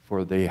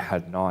 For they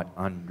had not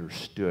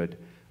understood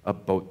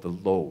about the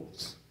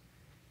loaves.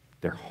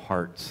 Their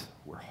hearts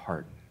were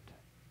hardened.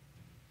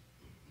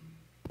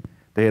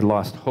 They had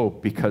lost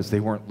hope because they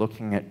weren't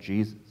looking at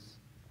Jesus.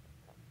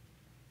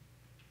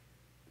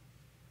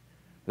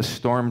 The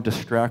storm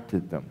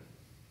distracted them.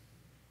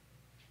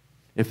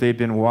 If they'd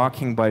been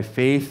walking by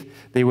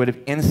faith, they would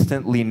have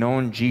instantly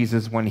known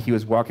Jesus when he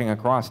was walking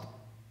across.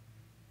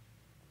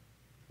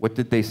 What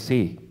did they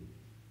see?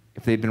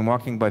 If they'd been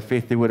walking by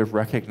faith, they would have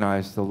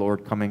recognized the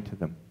Lord coming to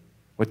them.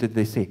 What did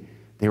they see?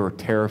 They were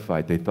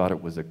terrified. They thought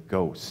it was a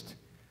ghost.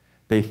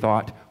 They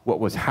thought what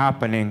was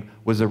happening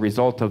was a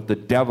result of the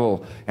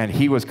devil, and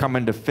he was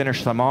coming to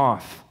finish them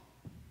off.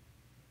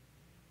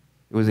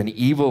 It was an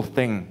evil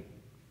thing.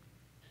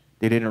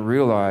 They didn't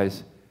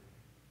realize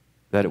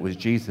that it was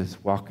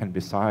Jesus walking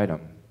beside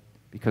them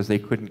because they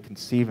couldn't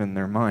conceive in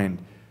their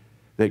mind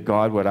that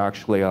God would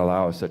actually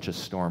allow such a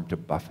storm to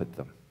buffet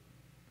them.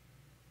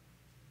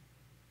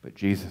 But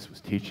Jesus was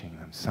teaching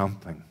them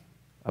something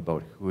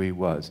about who he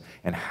was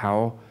and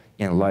how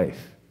in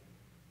life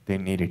they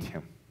needed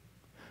him.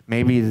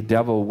 Maybe the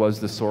devil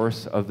was the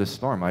source of the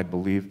storm. I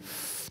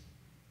believe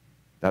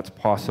that's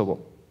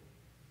possible.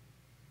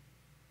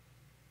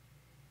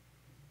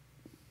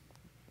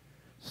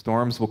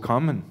 Storms will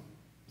come, and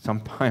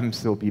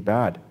sometimes they'll be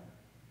bad.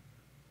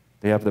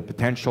 They have the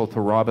potential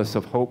to rob us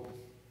of hope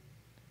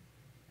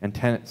and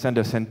send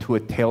us into a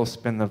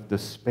tailspin of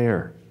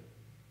despair.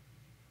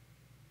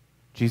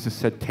 Jesus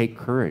said, "Take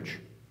courage."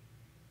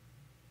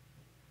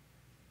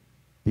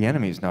 The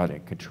enemy's not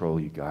in control,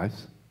 you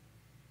guys.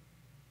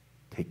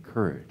 Take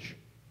courage.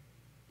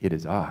 It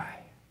is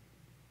I,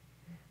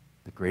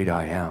 the great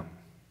I am,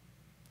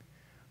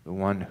 the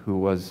one who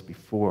was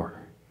before,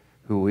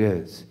 who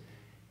is,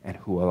 and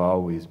who will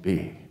always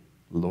be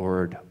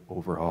Lord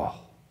over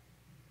all.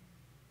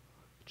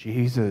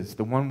 Jesus,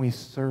 the one we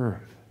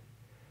serve,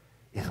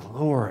 is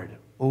Lord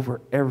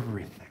over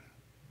everything,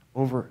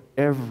 over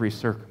every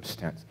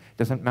circumstance. It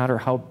doesn't matter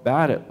how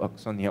bad it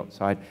looks on the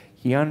outside.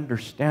 He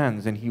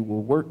understands, and he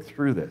will work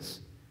through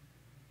this.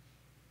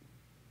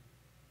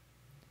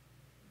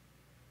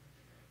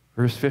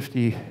 Verse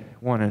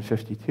 51 and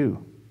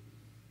 52.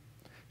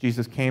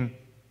 Jesus came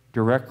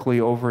directly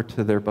over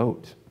to their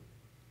boat,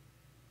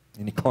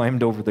 and he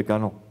climbed over the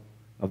gunwale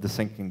of the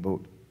sinking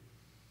boat.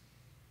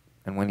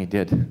 And when he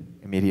did,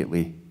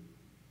 immediately,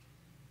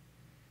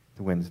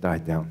 the winds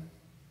died down.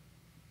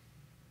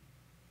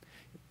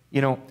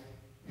 You know,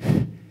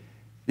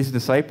 these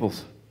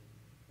disciples,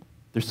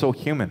 they're so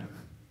human,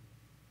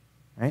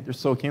 right? They're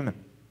so human.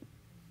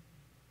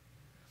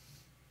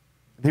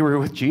 They were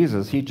with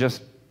Jesus. He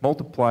just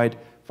multiplied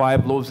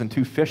 5 loaves and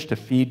 2 fish to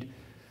feed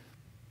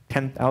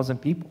 10,000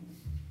 people.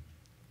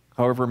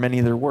 However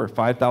many there were,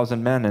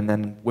 5,000 men, and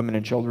then women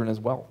and children as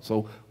well.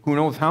 So who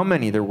knows how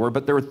many there were,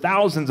 but there were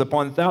thousands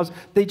upon thousands.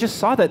 They just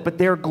saw that, but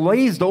they're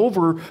glazed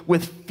over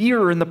with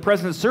fear in the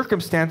present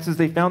circumstances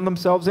they found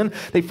themselves in.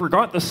 They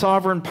forgot the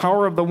sovereign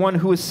power of the one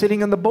who was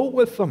sitting in the boat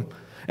with them.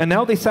 And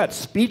now they sat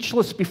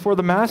speechless before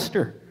the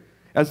Master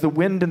as the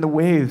wind and the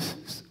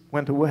waves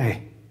went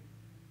away.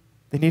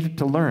 They needed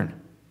to learn.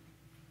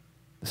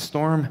 The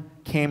storm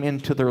came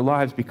into their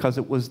lives because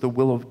it was the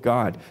will of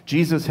God.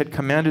 Jesus had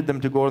commanded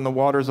them to go on the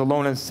waters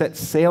alone and set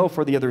sail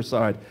for the other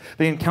side.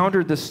 They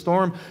encountered the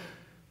storm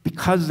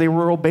because they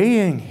were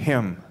obeying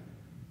him.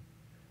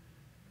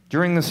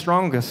 During the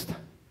strongest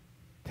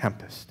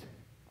tempest.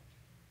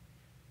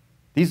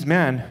 These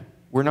men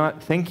were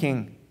not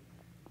thinking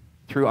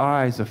through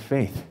eyes of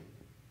faith.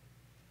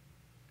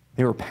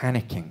 They were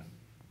panicking.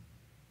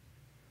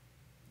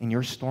 In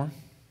your storm,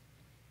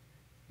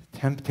 the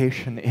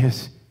temptation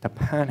is to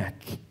panic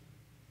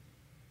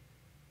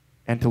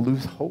and to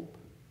lose hope.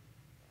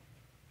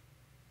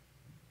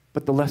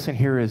 But the lesson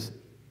here is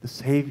the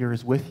Savior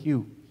is with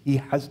you. He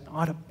has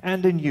not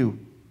abandoned you.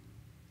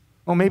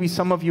 Well, maybe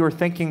some of you are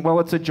thinking, well,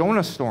 it's a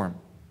Jonah storm.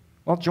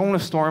 Well, Jonah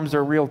storms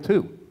are real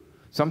too.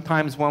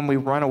 Sometimes when we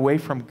run away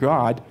from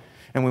God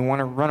and we want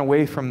to run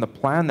away from the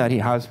plan that He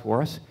has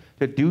for us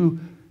to do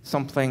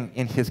something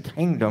in His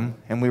kingdom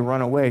and we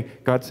run away,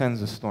 God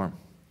sends a storm.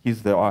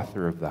 He's the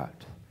author of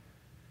that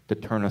to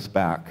turn us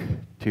back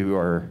to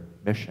our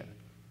mission.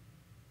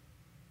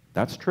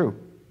 That's true.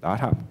 That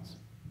happens.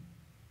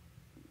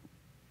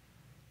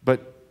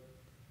 But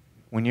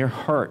when your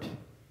heart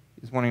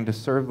is wanting to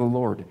serve the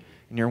Lord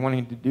and you're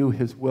wanting to do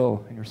His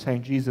will and you're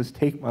saying, Jesus,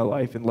 take my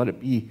life and let it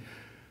be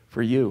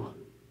for you,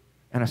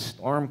 and a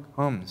storm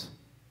comes,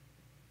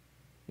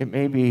 it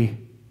may be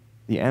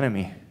the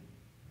enemy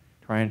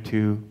trying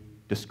to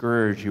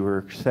discourage you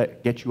or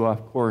get you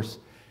off course,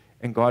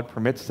 and God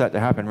permits that to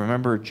happen.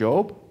 Remember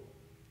Job?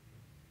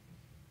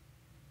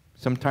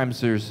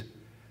 Sometimes there's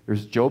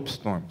Job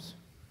storms.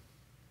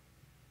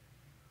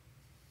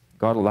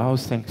 God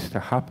allows things to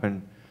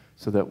happen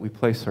so that we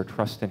place our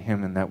trust in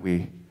Him and that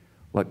we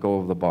let go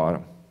of the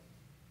bottom.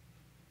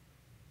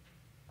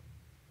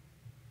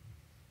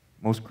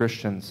 Most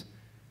Christians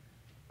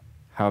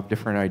have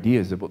different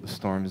ideas about the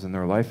storms in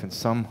their life, and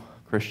some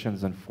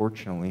Christians,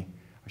 unfortunately,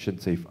 I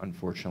shouldn't say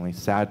unfortunately,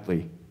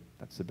 sadly,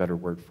 that's the better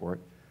word for it,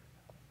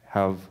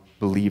 have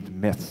believed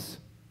myths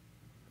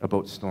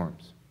about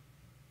storms.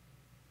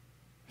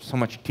 There's so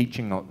much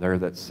teaching out there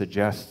that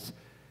suggests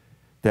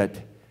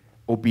that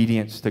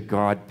obedience to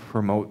God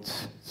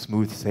promotes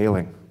smooth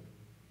sailing.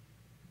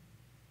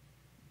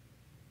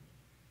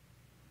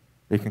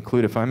 They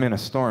conclude if I'm in a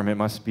storm, it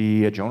must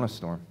be a Jonah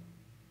storm.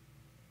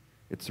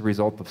 It's the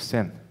result of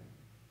sin.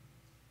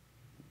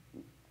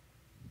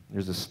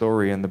 There's a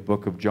story in the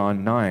book of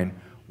John 9,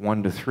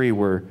 1-3,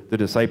 where the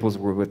disciples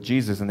were with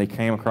Jesus and they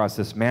came across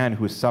this man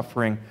who was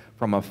suffering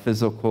from a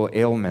physical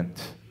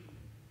ailment,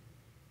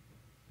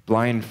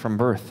 blind from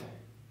birth.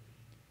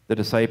 The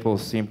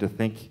disciples seemed to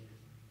think it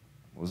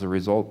was a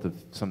result of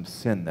some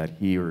sin that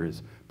he or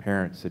his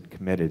parents had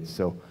committed.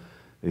 So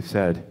they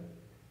said,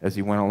 as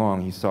he went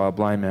along, he saw a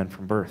blind man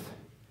from birth.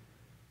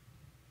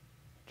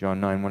 John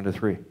 9,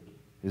 1-3.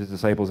 His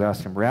disciples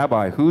asked him,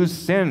 Rabbi, who's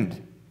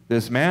sinned,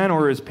 this man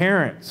or his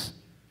parents,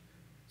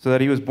 so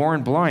that he was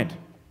born blind?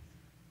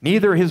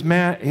 Neither this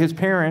man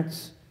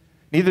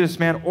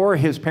or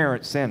his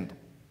parents sinned,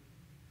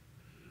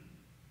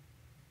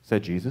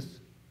 said Jesus.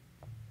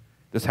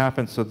 This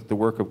happened so that the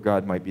work of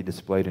God might be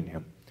displayed in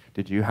him.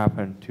 Did you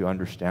happen to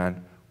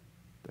understand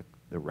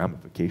the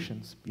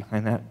ramifications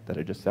behind that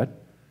I just said?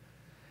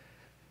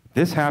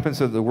 This happens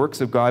so that the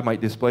works of God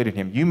might be displayed in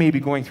him. You may be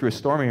going through a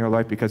storm in your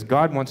life because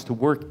God wants to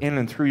work in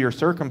and through your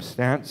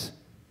circumstance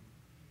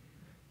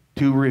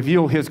to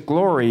reveal His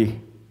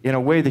glory in a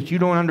way that you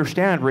don't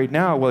understand right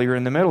now while you're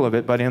in the middle of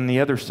it, but on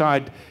the other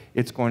side,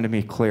 it's going to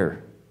be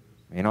clear.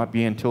 It may not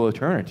be until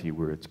eternity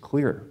where it's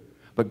clear.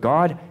 But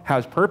God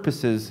has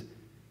purposes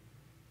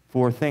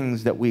for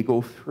things that we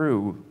go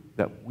through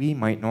that we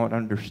might not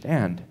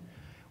understand.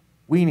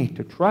 We need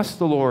to trust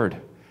the Lord,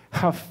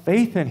 have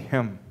faith in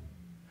Him.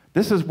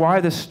 This is why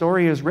this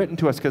story is written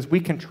to us, because we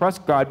can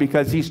trust God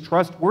because He's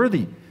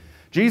trustworthy.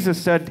 Jesus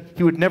said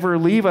He would never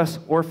leave us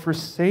or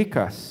forsake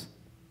us.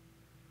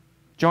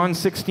 John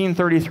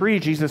 16:33,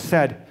 Jesus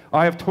said,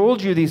 I have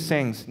told you these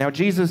things. Now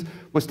Jesus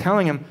was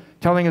telling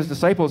His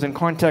disciples in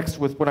context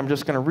with what I'm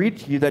just going to read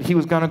to you, that He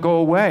was going to go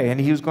away and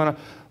He was going to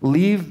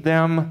leave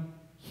them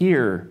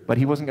here, but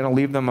He wasn't going to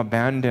leave them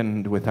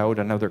abandoned without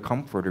another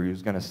comforter. He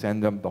was going to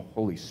send them the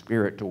Holy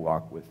Spirit to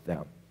walk with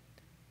them.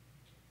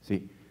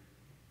 See,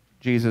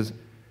 Jesus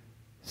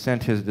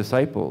sent His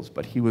disciples,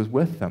 but He was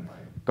with them.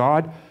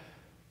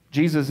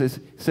 Jesus is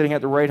sitting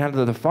at the right hand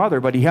of the Father,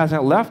 but He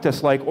hasn't left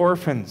us like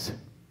orphans.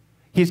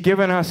 He's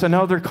given us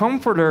another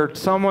comforter,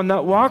 someone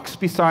that walks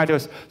beside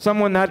us,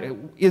 someone that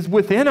is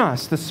within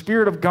us. The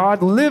Spirit of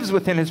God lives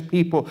within His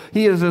people.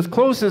 He is as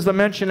close as the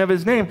mention of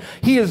His name.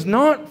 He is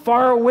not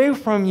far away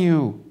from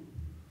you.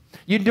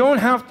 You don't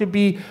have to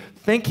be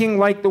thinking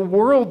like the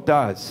world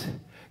does.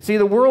 See,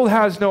 the world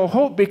has no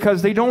hope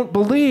because they don't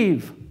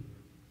believe.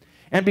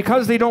 And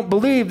because they don't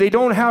believe, they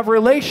don't have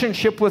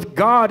relationship with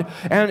God,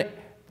 and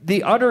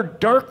the utter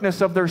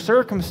darkness of their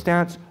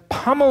circumstance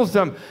pummels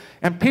them,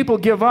 and people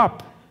give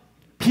up.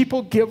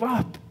 People give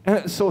up. And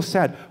it's so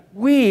sad.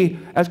 We,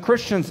 as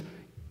Christians,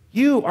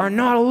 you are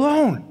not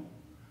alone.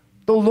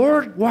 The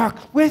Lord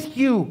walks with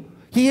you.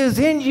 He is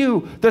in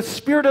you. The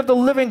Spirit of the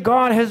living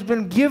God has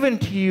been given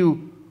to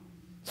you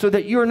so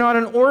that you are not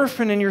an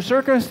orphan in your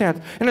circumstance.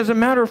 And as a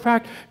matter of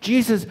fact,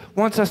 Jesus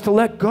wants us to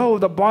let go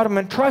of the bottom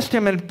and trust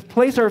Him and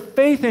place our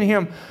faith in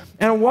Him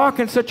and walk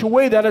in such a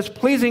way that is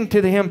pleasing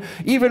to him,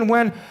 even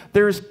when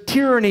there's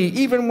tyranny,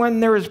 even when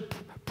there is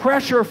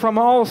pressure from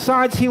all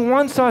sides. He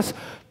wants us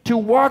to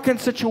walk in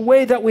such a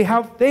way that we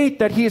have faith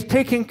that he is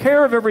taking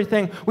care of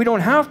everything. We don't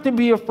have to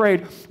be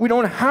afraid. We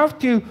don't have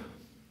to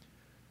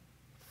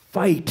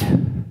fight.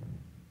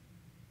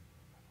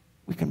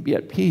 We can be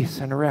at peace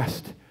and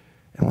rest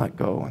and let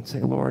go and say,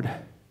 Lord,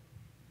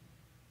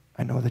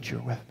 I know that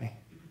you're with me.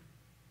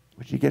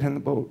 Would you get in the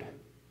boat?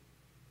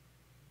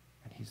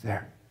 And he's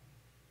there.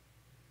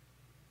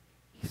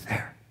 He's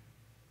there.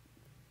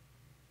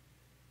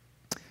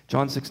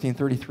 John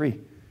 16:33.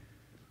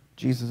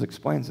 Jesus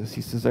explains this.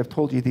 He says, I've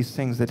told you these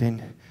things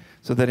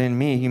so that in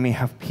me you may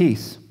have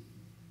peace.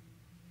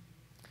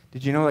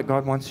 Did you know that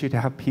God wants you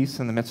to have peace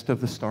in the midst of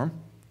the storm?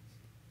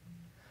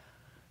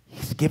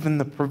 He's given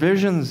the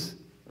provisions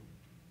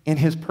in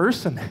his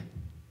person.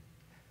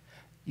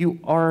 You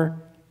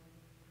are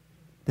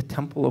the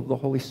temple of the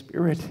Holy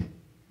Spirit.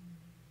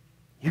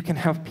 You can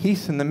have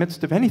peace in the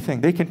midst of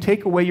anything. They can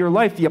take away your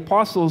life. The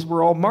apostles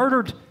were all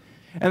martyred,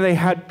 and they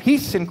had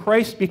peace in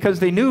Christ because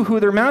they knew who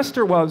their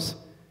master was.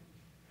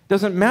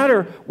 Doesn't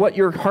matter what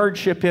your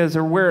hardship is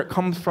or where it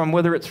comes from,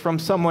 whether it's from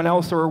someone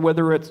else or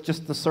whether it's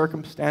just the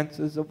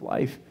circumstances of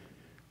life.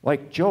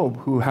 Like Job,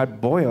 who had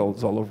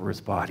boils all over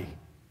his body.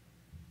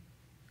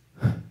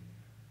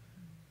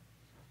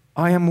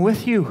 I am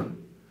with you.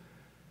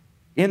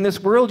 In this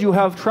world you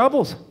have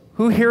troubles.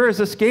 Who here has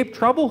escaped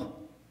trouble?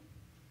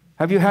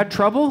 Have you had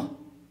trouble?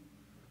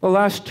 The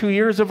last 2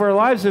 years of our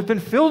lives have been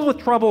filled with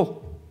trouble.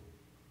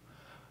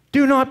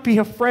 Do not be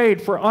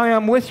afraid, for I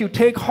am with you.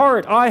 Take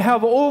heart. I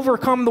have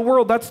overcome the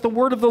world. That's the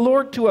word of the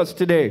Lord to us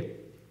today.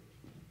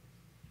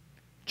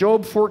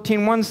 Job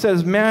 14:1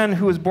 says, man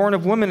who is born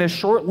of woman is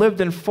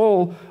short-lived and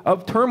full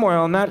of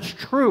turmoil, and that's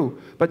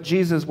true. But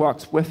Jesus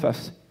walks with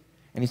us,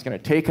 and he's going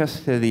to take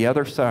us to the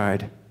other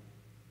side.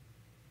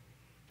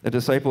 The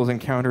disciples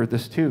encountered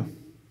this too,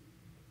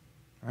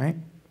 right?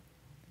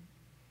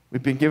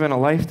 We've been given a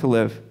life to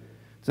live.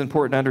 It's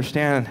important to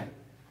understand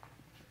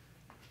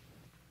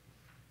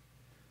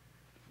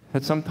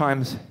that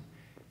sometimes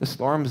the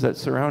storms that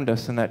surround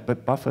us and that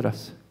buffet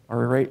us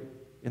are right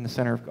in the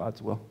center of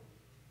God's will.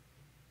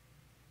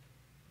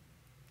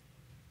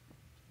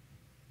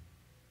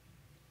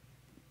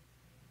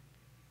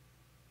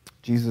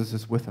 Jesus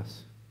is with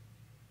us.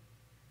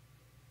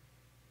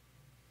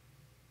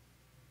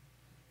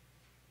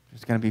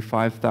 There's going to be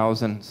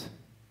 5,000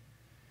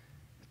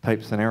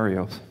 type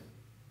scenarios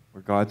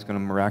where God's going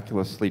to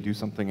miraculously do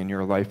something in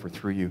your life or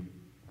through you.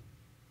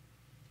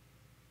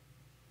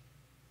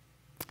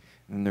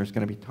 And there's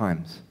going to be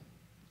times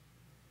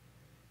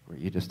where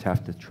you just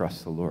have to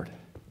trust the Lord.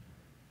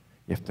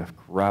 You have to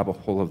grab a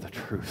hold of the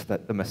truth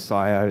that the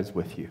Messiah is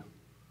with you.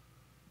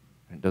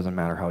 And it doesn't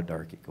matter how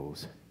dark it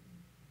goes.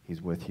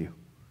 He's with you.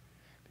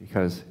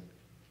 Because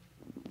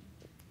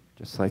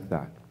just like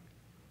that,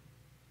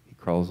 he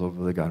crawls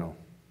over the gunwale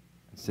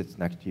and sits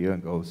next to you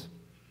and goes,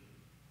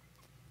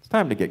 it's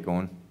time to get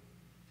going.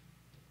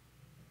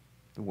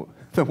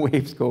 The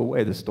waves go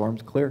away. The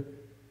storm's clear.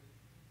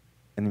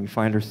 And we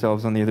find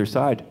ourselves on the other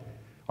side,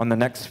 on the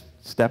next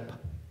step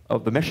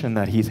of the mission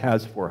that he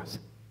has for us.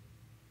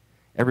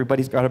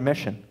 Everybody's got a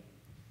mission.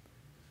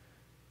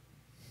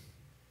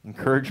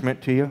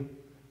 Encouragement to you.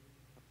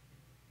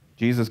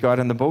 Jesus got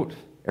in the boat.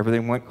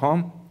 Everything went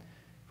calm.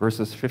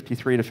 Verses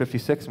 53 to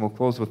 56, and we'll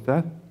close with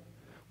that.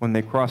 When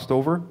they crossed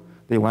over,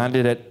 they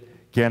landed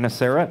at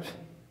Gennesaret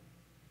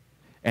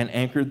and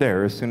anchored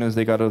there as soon as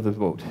they got out of the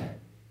boat.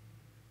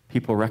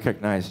 People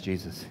recognized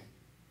Jesus.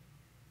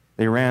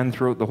 They ran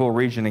throughout the whole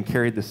region and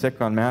carried the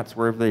sick on mats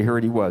wherever they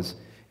heard he was.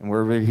 And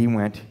wherever he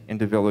went,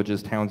 into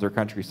villages, towns, or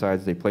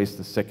countrysides, they placed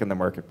the sick in the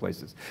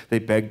marketplaces. They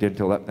begged him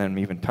to let them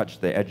even touch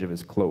the edge of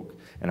his cloak,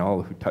 and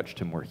all who touched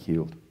him were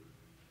healed.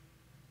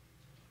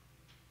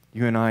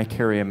 You and I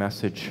carry a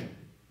message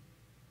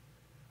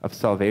of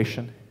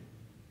salvation,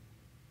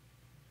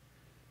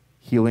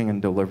 healing,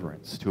 and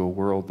deliverance to a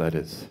world that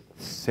is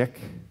sick,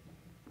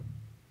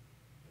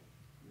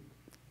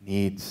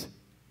 needs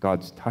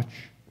God's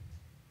touch,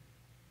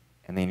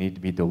 and they need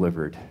to be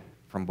delivered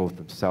from both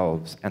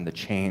themselves and the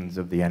chains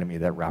of the enemy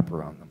that wrap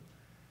around them.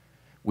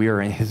 We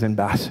are his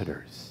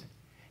ambassadors,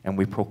 and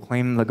we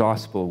proclaim the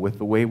gospel with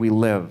the way we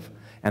live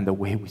and the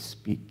way we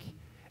speak,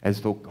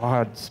 as though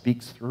God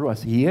speaks through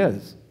us. He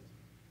is.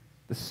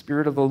 The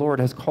Spirit of the Lord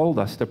has called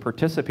us to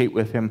participate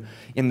with him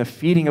in the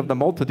feeding of the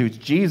multitudes.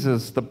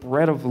 Jesus, the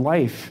bread of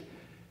life,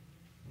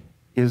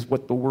 is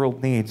what the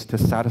world needs to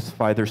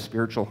satisfy their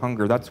spiritual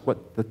hunger. That's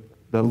what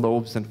the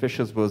loaves and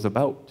fishes was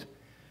about.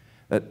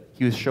 That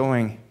he was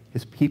showing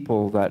his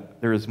people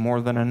that there is more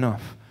than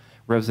enough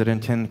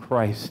resident in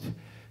Christ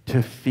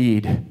to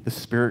feed the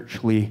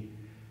spiritually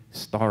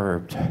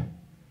starved,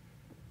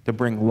 to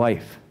bring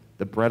life,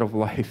 the bread of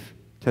life,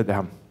 to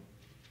them.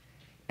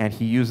 And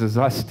he uses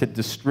us to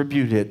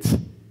distribute it.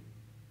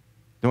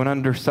 Don't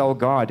undersell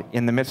God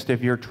in the midst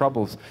of your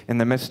troubles, in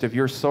the midst of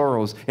your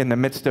sorrows, in the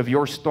midst of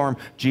your storm.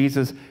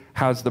 Jesus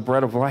has the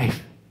bread of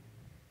life.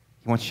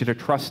 He wants you to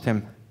trust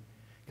him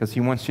because he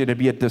wants you to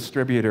be a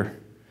distributor.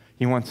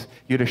 He wants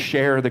you to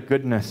share the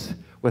goodness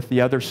with the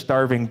other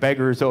starving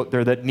beggars out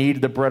there that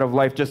need the bread of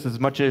life just as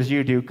much as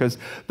you do, because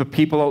the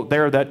people out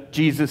there that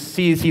Jesus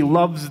sees, he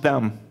loves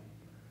them.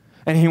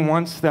 And he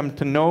wants them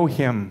to know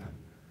him.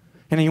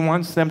 And he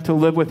wants them to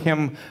live with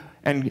him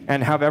and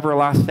have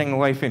everlasting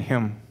life in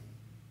him.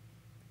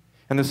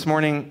 And this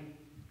morning,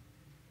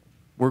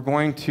 we're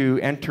going to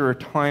enter a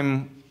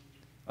time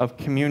of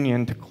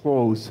communion to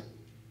close.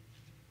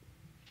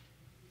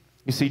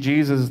 You see,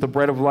 Jesus is the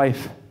bread of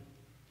life.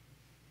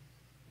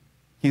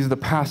 He's the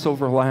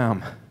Passover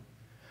lamb,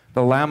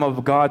 the Lamb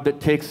of God that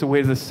takes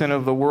away the sin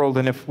of the world.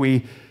 And if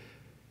we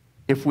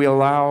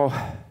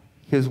allow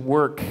his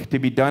work to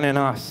be done in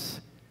us,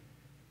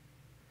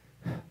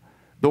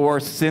 though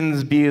our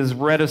sins be as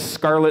red as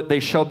scarlet,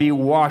 they shall be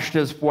washed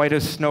as white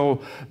as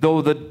snow.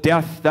 Though the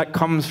death that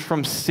comes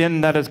from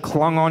sin that has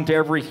clung on to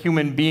every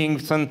human being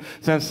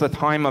since the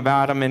time of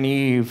Adam and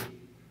Eve,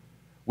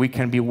 we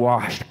can be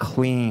washed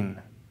clean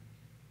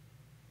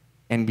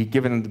and be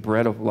given the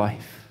bread of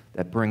life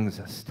that brings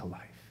us to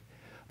life.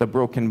 The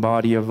broken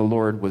body of the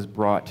Lord was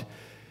brought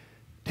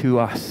to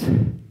us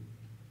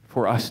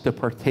for us to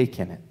partake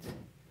in it.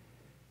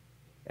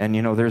 And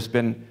there's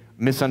been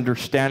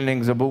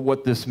misunderstandings about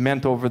what this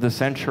meant over the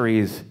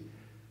centuries.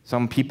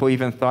 Some people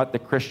even thought the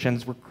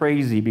Christians were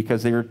crazy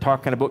because they were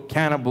talking about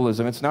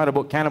cannibalism. It's not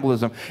about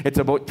cannibalism. It's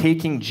about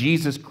taking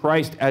Jesus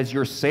Christ as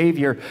your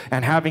Savior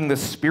and having the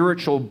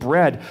spiritual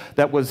bread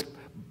that was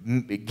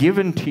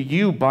given to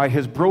you by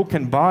his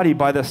broken body,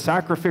 by the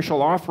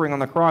sacrificial offering on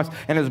the cross,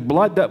 and his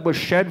blood that was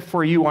shed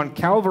for you on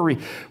Calvary.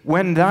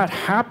 When that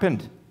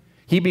happened,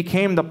 he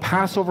became the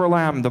Passover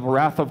lamb. The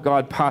wrath of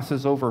God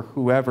passes over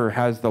whoever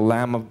has the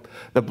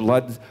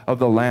blood of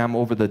the lamb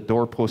over the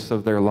doorposts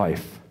of their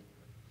life.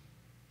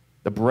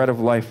 The bread of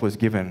life was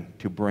given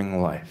to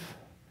bring life.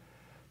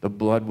 The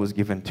blood was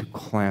given to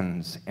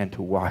cleanse and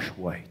to wash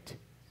white.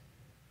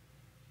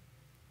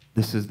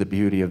 This is the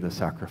beauty of the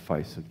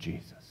sacrifice of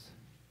Jesus.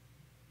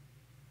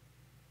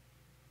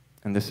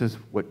 And this is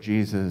what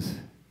Jesus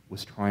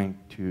was trying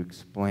to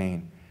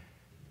explain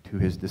to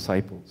his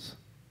disciples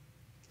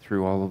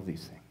through all of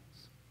these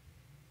things.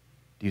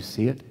 Do you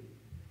see it?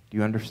 Do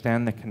you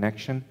understand the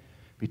connection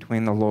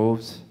between the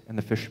loaves and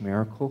the fish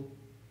miracle?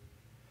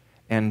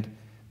 And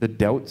the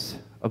doubts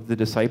of the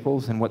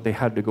disciples and what they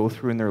had to go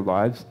through in their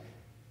lives,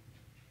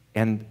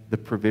 and the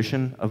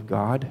provision of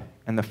God,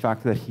 and the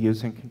fact that he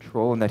is in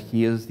control and that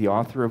he is the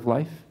author of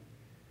life,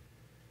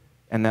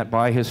 and that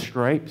by his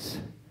stripes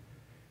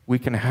we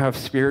can have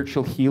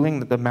spiritual healing,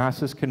 that the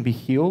masses can be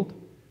healed.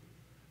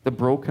 The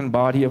broken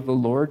body of the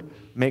Lord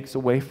makes a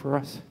way for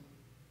us.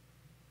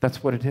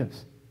 That's what it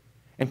is.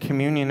 And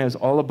communion is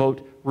all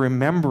about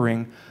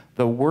remembering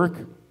the work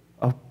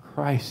of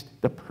Christ,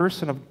 the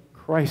person of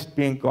Christ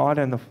being God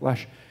in the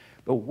flesh,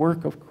 the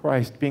work of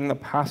Christ being the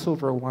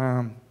Passover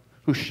lamb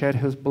who shed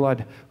his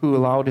blood, who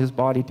allowed his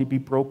body to be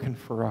broken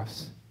for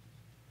us.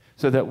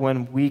 So that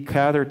when we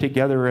gather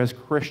together as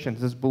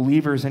Christians, as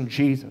believers in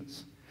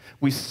Jesus,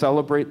 we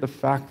celebrate the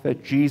fact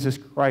that Jesus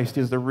Christ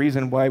is the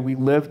reason why we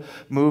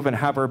live, move, and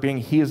have our being.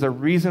 He is the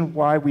reason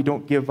why we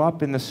don't give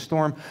up in the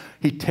storm.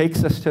 He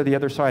takes us to the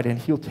other side, and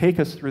he'll take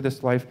us through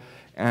this life,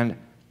 and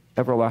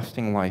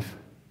everlasting life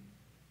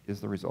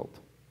is the result.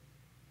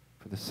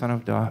 For the Son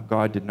of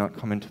God did not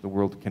come into the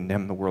world to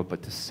condemn the world,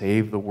 but to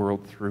save the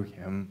world through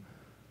him.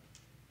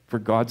 For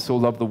God so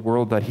loved the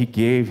world that he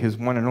gave his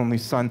one and only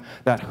Son,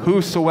 that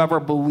whosoever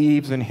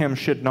believes in him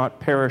should not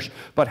perish,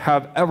 but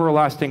have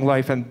everlasting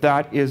life. And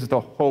that is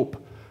the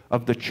hope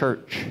of the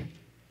church.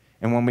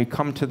 And when we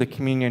come to the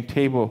communion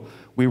table,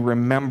 we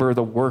remember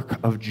the work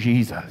of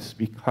Jesus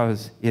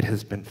because it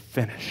has been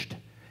finished.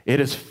 It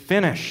is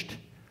finished.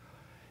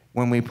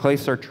 When we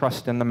place our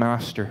trust in the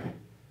Master,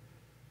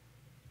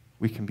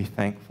 we can be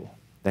thankful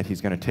that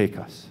he's going to take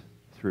us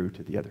through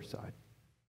to the other side.